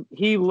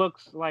 He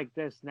looks like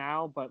this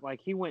now, but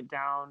like he went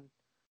down,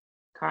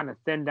 kind of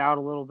thinned out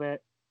a little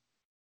bit.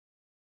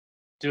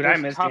 Dude, This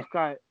I miss tough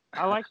guy.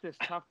 I like this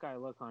tough guy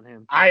look on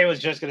him. I was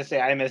just gonna say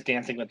I miss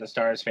Dancing with the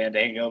Stars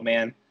Fandango,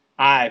 man.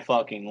 I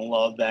fucking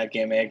love that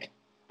gimmick.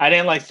 I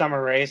didn't like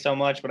Summer Rae so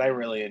much, but I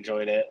really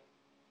enjoyed it.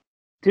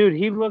 Dude,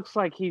 he looks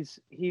like he's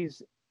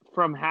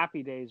from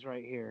Happy Days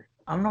right here.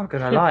 I'm not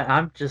gonna lie,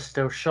 I'm just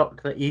still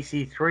shocked that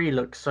EC3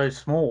 looks so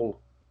small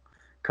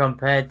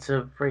compared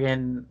to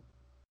friggin'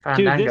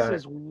 Fandango. Dude,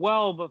 this is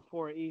well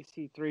before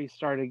EC3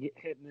 started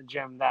hitting the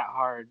gym that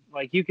hard.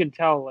 Like you can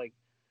tell, like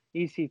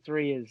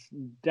EC3 is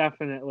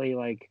definitely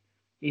like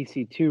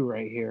EC2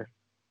 right here.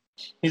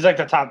 He's like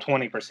the top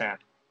 20%.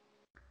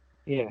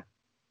 Yeah.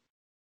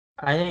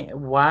 I think.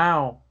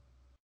 Wow.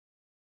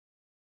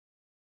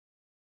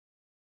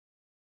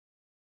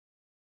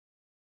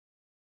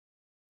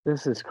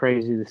 This is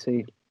crazy to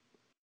see.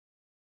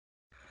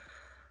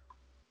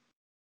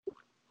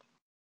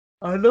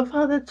 I love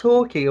how they're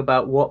talking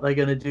about what they're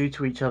going to do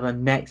to each other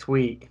next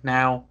week.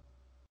 Now,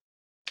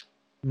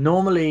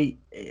 normally,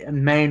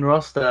 main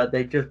roster,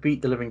 they just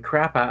beat the living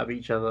crap out of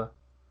each other.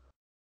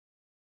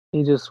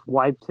 He just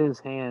wiped his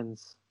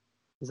hands.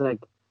 He's like,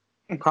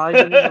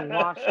 probably didn't even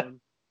wash them.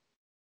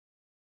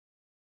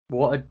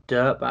 What a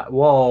dirtbag.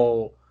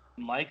 Whoa.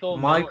 Michael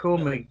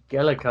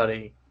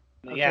McGillicuddy.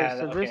 Okay, Yeah,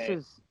 so okay. this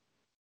is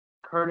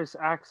Curtis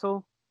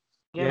Axel.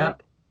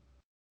 Yep.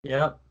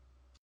 Yep.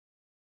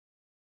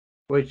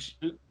 Which,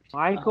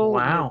 Michael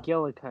wow.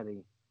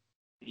 McGillicuddy.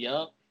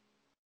 Yep.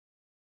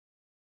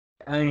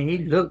 I mean, he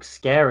looks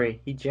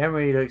scary. He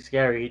generally looks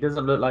scary. He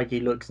doesn't look like he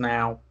looks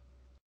now.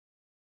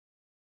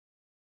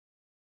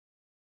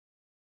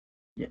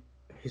 Yeah.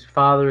 His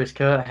father is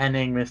Kurt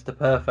Hennig, Mr.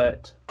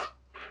 Perfect.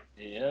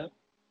 Yeah.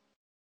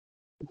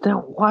 Then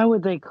why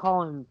would they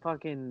call him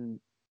fucking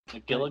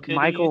McGillicuddy?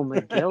 Michael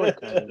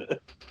McGillicuddy?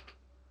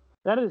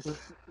 That is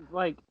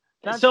like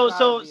that's so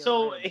gotta be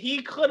a rib.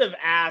 he could have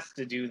asked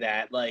to do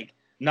that, like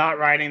not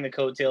riding the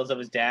coattails of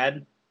his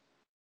dad.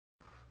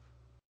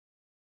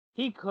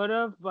 He could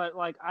have, but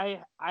like I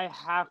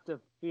have to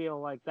feel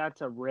like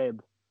that's a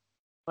rib.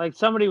 Like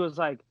somebody was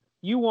like,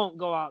 "You won't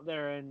go out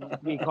there and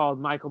be called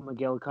Michael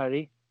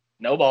McGillicuddy."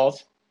 No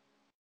balls.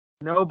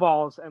 No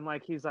balls, and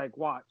like he's like,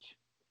 "Watch."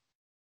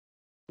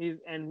 He's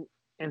and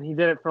he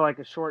did it for like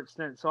a short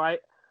stint. So I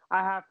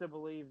have to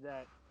believe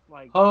that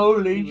like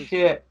Holy he was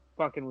shit.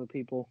 fucking with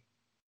people.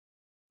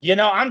 You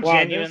know, I'm Wow,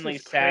 genuinely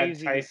this is sad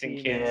crazy to Tyson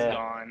see, Kidd's man.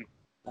 gone.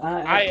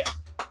 I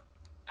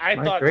I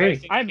thought agree.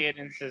 Tyson Kidd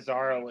and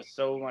Cesaro was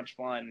so much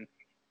fun,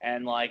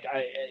 and like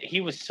he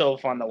was so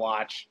fun to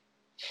watch.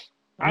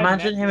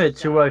 Imagine him at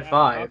This guy a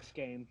 205. Bucks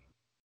game.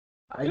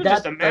 Dude,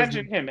 just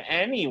imagine him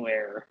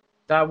anywhere.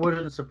 That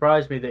wouldn't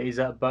surprise me that he's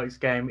at a Bucks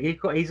game.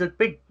 He's a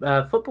big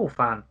football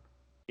fan.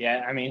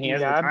 Yeah, I mean he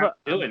has the Yeah, time but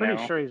to do I'm it pretty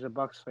now. sure he's a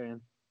Bucks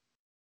fan.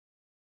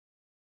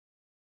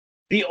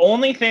 The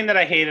only thing that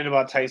I hated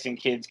about Tyson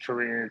Kidd's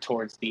career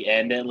towards the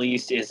end, at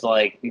least, is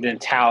like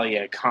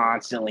Natalya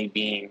constantly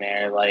being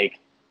there. Like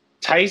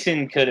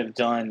Tyson could have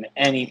done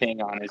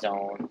anything on his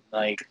own.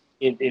 Like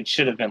it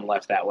should have been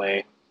left that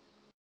way.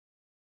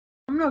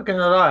 I'm not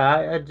gonna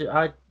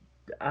lie.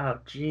 Oh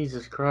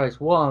Jesus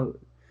Christ! What?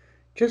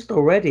 Just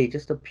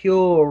a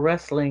pure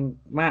wrestling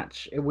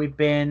match. We've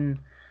been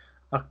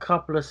a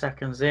couple of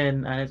seconds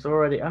in, and it's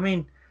already. I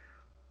mean,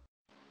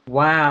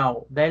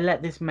 Wow, they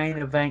let this main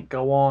event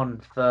go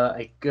on for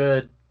a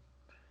good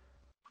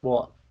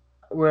what?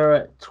 We're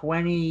at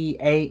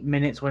 28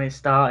 minutes when it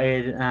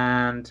started,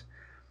 and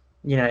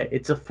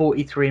it's a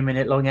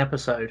 43-minute long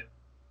episode.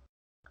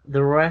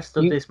 The rest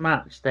of You this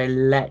match they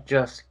let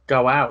just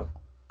go out.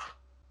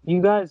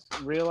 you guys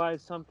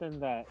realize something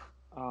that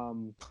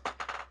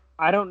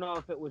I don't know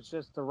if it was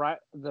just the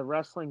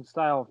wrestling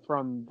style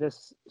from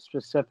this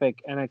specific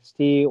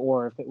NXT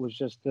or if it was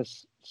just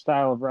this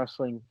style of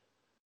wrestling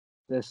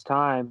this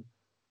time.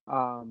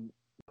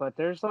 But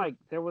there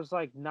was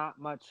like not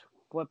much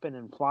flipping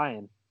and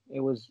flying. It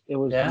was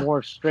Yeah.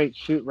 more straight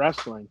shoot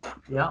wrestling.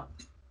 Yeah,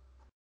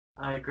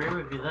 I agree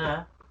with you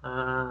there.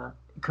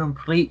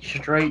 Complete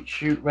straight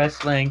shoot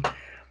wrestling.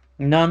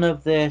 None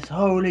of this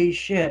holy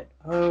shit,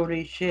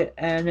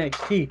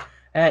 NXT,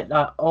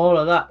 all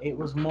of that. It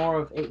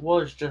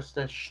was just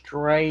a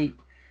straight.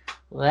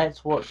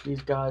 Let's watch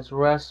these guys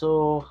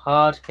wrestle,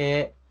 hard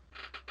hit,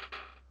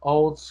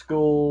 old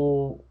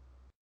school,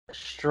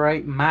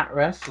 straight mat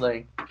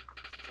wrestling.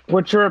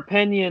 What's your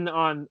opinion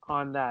on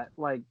that?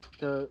 Like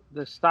the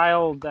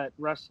style that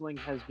wrestling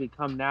has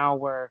become now,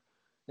 where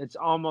it's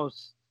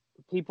almost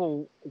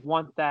people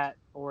want that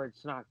or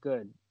it's not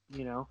good.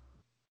 You know.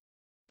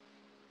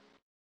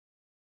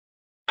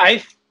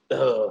 I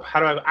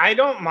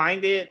don't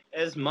mind it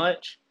as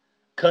much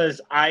because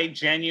I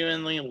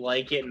genuinely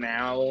like it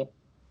now.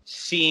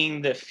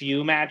 Seeing the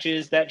few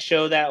matches that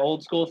show that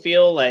old school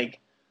feel,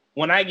 like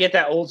when I get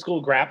that old school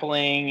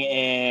grappling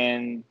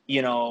and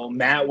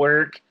mat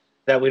work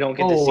that we don't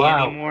get to Oh see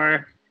wow!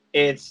 anymore,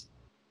 it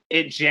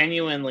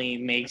genuinely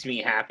makes me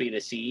happy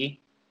to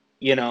see.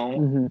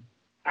 Mm-hmm.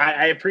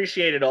 I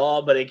appreciate it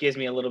all, but it gives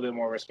me a little bit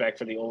more respect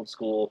for the old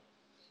school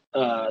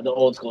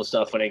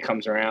stuff when it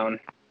comes around.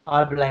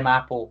 I blame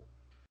Apple.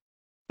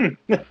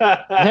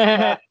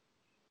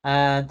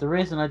 And the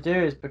reason I do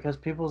is because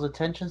people's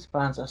attention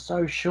spans are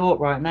so short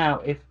right now.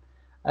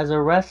 As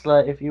a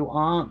wrestler, if you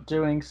aren't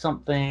doing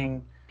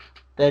something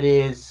that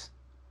is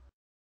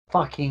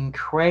fucking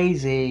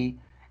crazy,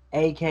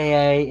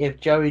 aka if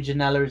Joey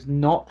Janela is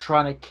not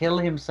trying to kill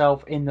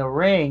himself in the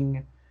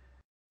ring,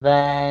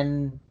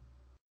 then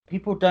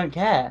people don't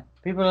care.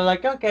 People are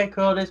like, okay,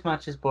 cool, this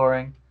match is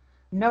boring.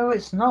 No,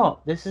 it's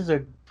not. This is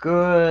a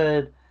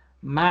good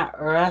mat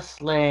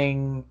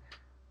wrestling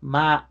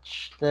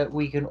match that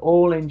we can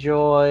all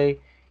enjoy.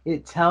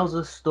 It tells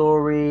a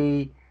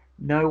story.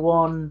 No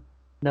one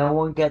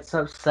gets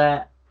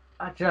upset.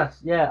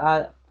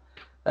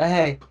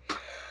 Hey,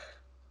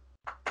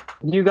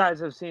 You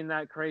guys have seen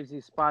that crazy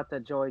spot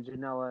that Joey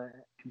Janela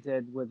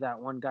did with that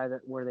one guy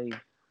where they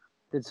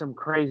did some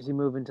crazy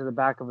move into the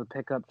back of a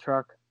pickup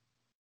truck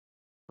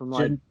from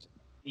like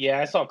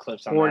Yeah, I saw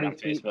clips on that 40 on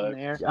feet in Facebook. the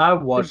air. I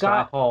watched guy-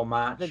 that whole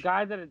match. The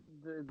guy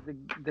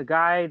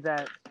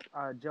that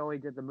Joey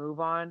did the move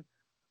on,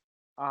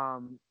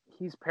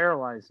 he's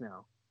paralyzed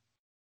now.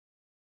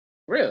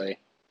 Really?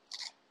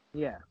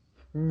 Yeah.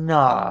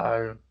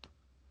 No.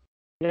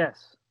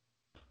 Yes.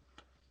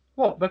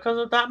 What? Because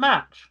of that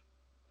match?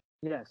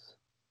 Yes.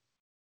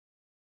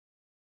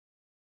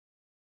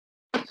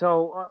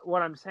 So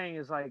what I'm saying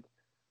is like,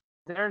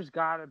 there's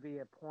got to be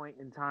a point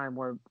in time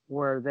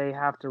where they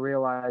have to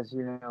realize,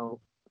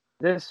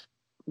 this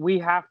we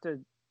have to,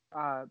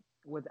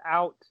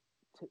 without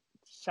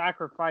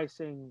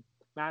sacrificing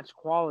match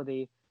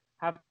quality,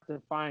 have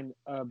to find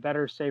a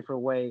better, safer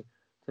way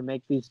to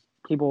make these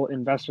people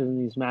invested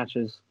in these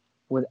matches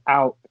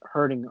without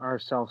hurting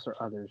ourselves or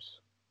others.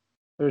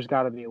 There's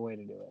got to be a way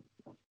to do it.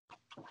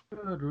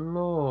 Good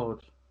lord.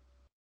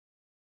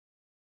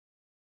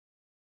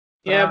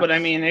 Yeah, but I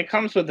mean, it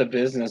comes with the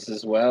business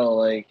as well.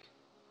 Like,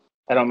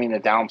 I don't mean to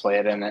downplay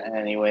it in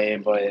any way,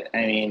 but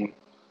I mean,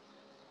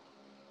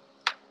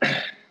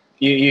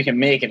 you can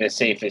make it as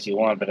safe as you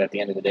want, but at the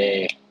end of the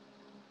day,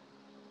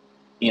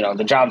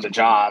 the job's a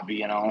job.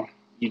 You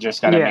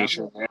just got to make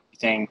sure that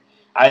everything.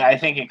 I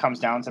think it comes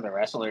down to the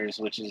wrestlers,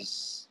 which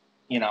is,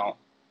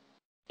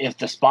 if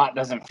the spot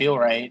doesn't feel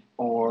right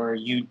or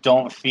you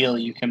don't feel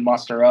you can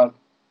muster up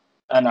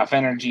enough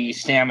energy,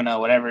 stamina,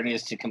 whatever it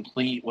is to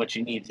complete what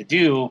you need to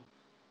do,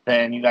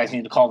 then you guys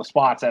need to call the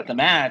spots at the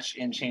match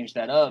and change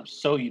that up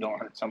so you don't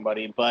hurt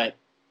somebody. But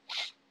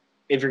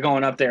if you're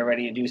going up there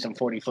ready to do some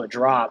 40-foot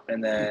drop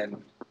and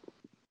then,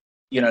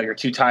 you're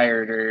too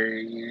tired or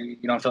you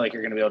don't feel like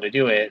you're going to be able to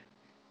do it,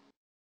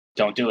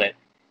 don't do it.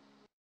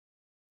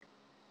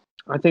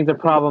 I think the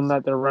problem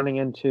that they're running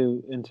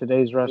into in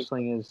today's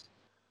wrestling is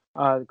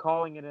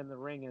calling it in the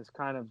ring has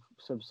kind of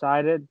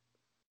subsided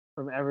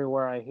from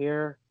everywhere I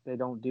hear. They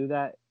don't do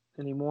that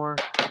anymore,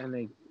 and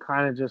they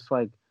kind of just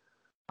like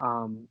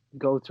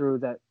go through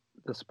the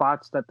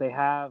spots that they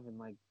have, and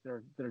like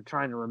they're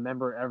trying to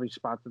remember every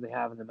spot that they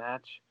have in the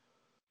match.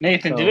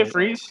 Nathan, did it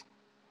freeze?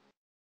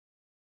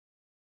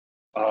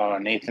 Oh,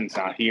 Nathan's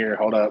not here.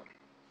 Hold up.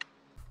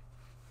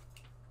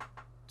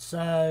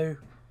 So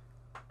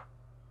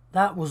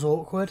that was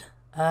awkward.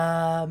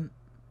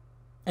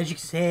 As you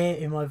can hear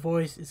in my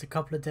voice, it's a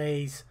couple of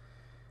days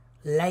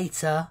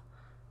later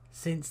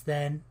since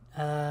then.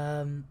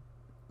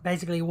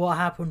 basically what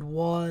happened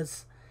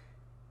was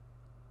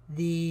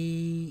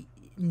the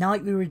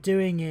night we were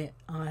doing it,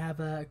 I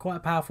have quite a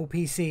powerful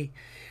PC,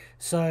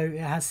 so it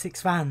has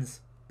 6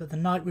 fans. But the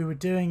night we were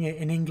doing it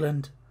in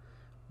England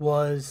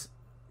was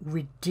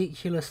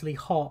ridiculously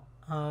hot.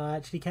 I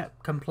actually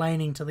kept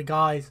complaining to the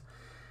guys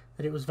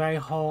that it was very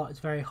hot, it's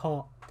very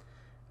hot.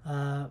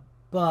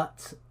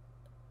 But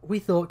we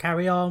thought,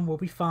 carry on, we'll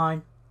be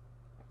fine.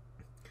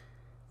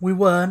 We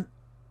weren't.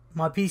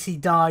 My PC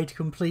died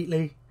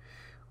completely.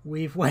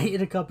 We've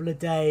waited a couple of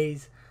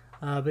days,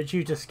 but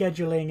due to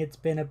scheduling, it's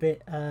been a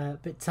bit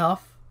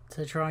tough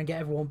to try and get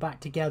everyone back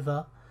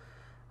together.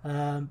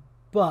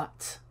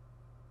 But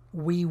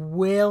we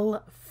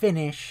will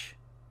finish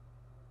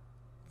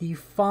the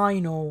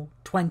final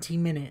 20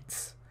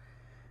 minutes,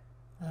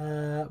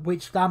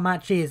 which that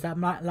match is. That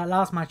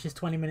last match is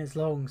 20 minutes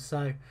long.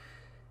 So,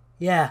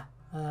 yeah,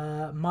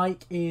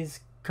 Mike is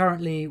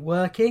currently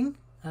working.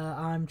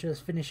 I'm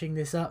just finishing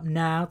this up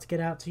now to get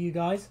out to you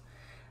guys.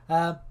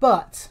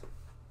 But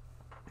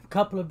a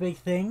couple of big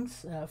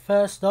things.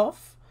 First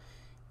off,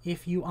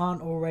 if you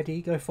aren't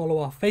already, go follow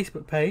our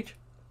Facebook page.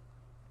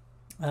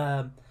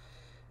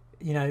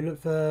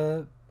 Look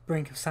for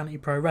Brink of Sanity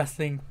Pro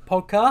Wrestling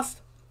podcast.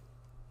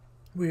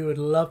 We would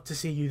love to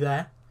see you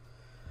there.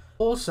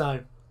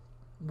 Also,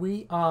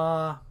 we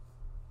are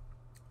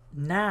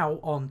now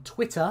on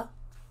Twitter.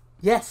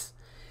 Yes,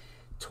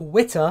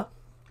 Twitter.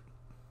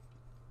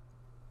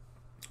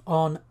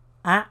 On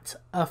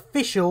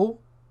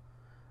 @official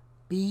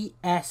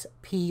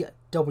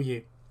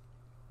BSPW.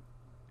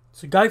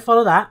 So go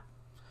follow that.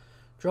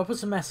 Drop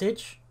us a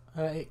message.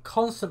 It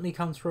constantly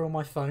comes through on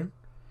my phone.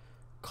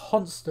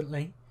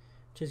 Constantly.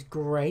 Which is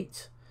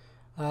great.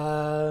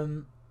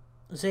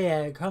 So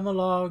yeah, come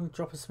along,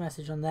 drop us a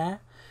message on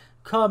there.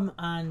 Come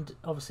and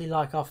obviously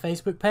like our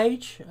Facebook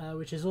page,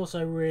 which is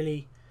also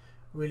really,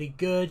 really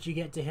good. You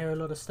get to hear a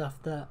lot of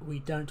stuff that we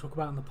don't talk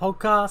about on the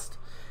podcast.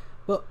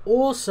 But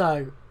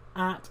also,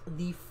 at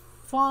the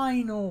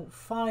final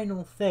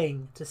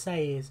thing to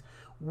say is,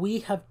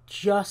 we have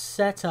just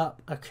set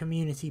up a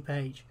community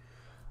page.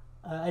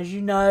 As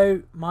you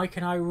know, Mike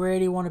and I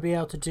really want to be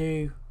able to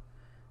do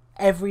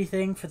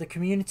everything for the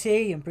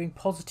community and bring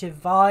positive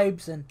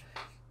vibes and,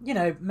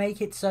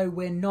 make it so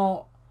we're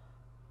not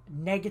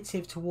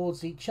negative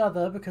towards each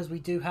other, because we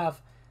do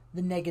have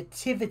the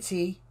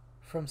negativity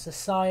from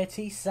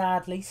society,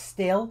 sadly,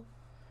 still.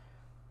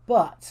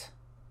 But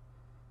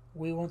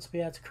we want to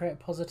be able to create a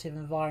positive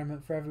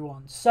environment for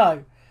everyone.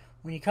 So,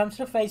 when you come to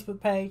the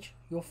Facebook page,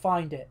 you'll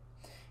find it.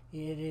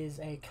 It is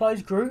a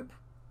closed group,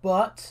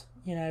 but,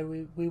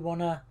 we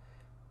want to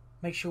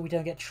make sure we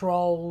don't get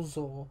trolls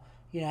or,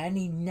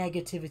 any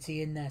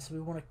negativity in there. So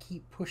we want to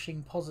keep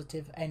pushing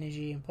positive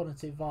energy and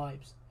positive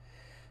vibes.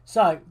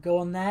 So, go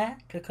on there,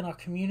 click on our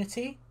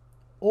community,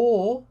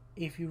 or,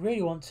 if you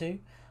really want to,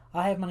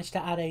 I have managed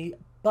to add a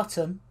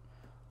button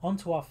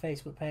onto our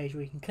Facebook page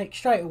where you can click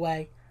straight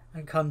away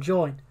and come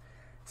join.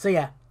 So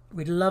yeah,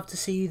 we'd love to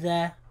see you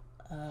there.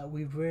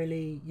 We've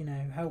really,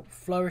 helped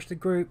flourish the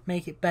group,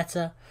 make it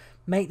better,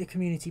 make the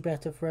community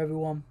better for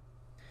everyone,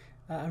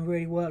 and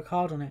really work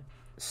hard on it.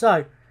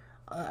 So,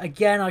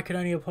 again, I can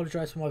only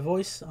apologise for my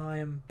voice. I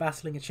am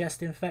battling a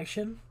chest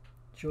infection.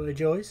 Joy of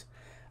joys.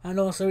 And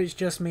also, it's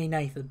just me,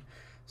 Nathan.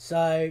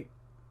 So,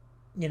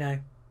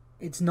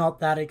 it's not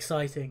that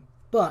exciting.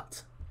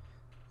 But,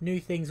 new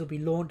things will be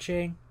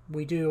launching.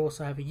 We do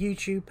also have a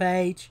YouTube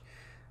page.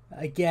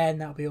 Again,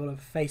 that'll be all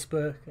over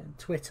Facebook and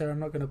Twitter. I'm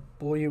not going to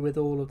bore you with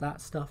all of that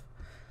stuff.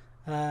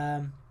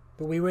 But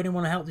we really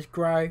want to help this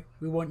grow.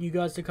 We want you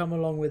guys to come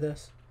along with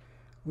us.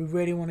 We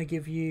really want to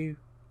give you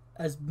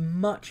as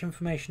much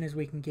information as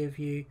we can give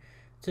you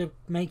to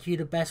make you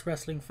the best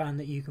wrestling fan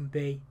that you can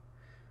be.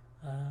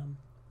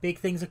 Big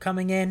things are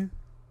coming in.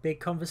 Big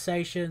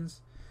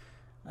conversations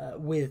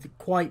with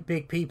quite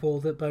big people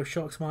that both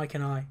shocks Mike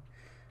and I.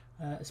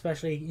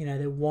 Especially,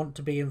 they want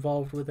to be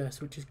involved with us,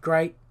 which is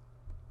great.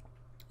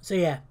 So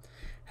yeah,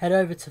 head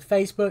over to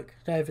Facebook,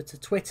 head over to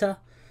Twitter.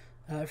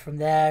 From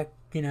there,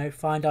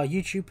 find our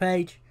YouTube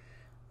page.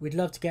 We'd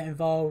love to get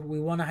involved. We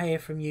want to hear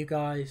from you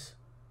guys.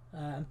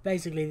 And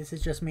basically, this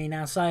is just me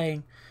now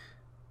saying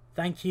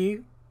thank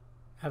you.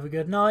 Have a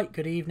good night,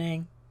 good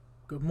evening,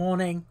 good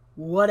morning,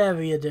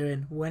 whatever you're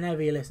doing,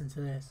 whenever you listen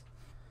to this.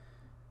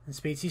 And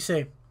speak to you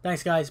soon.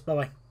 Thanks, guys.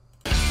 Bye-bye.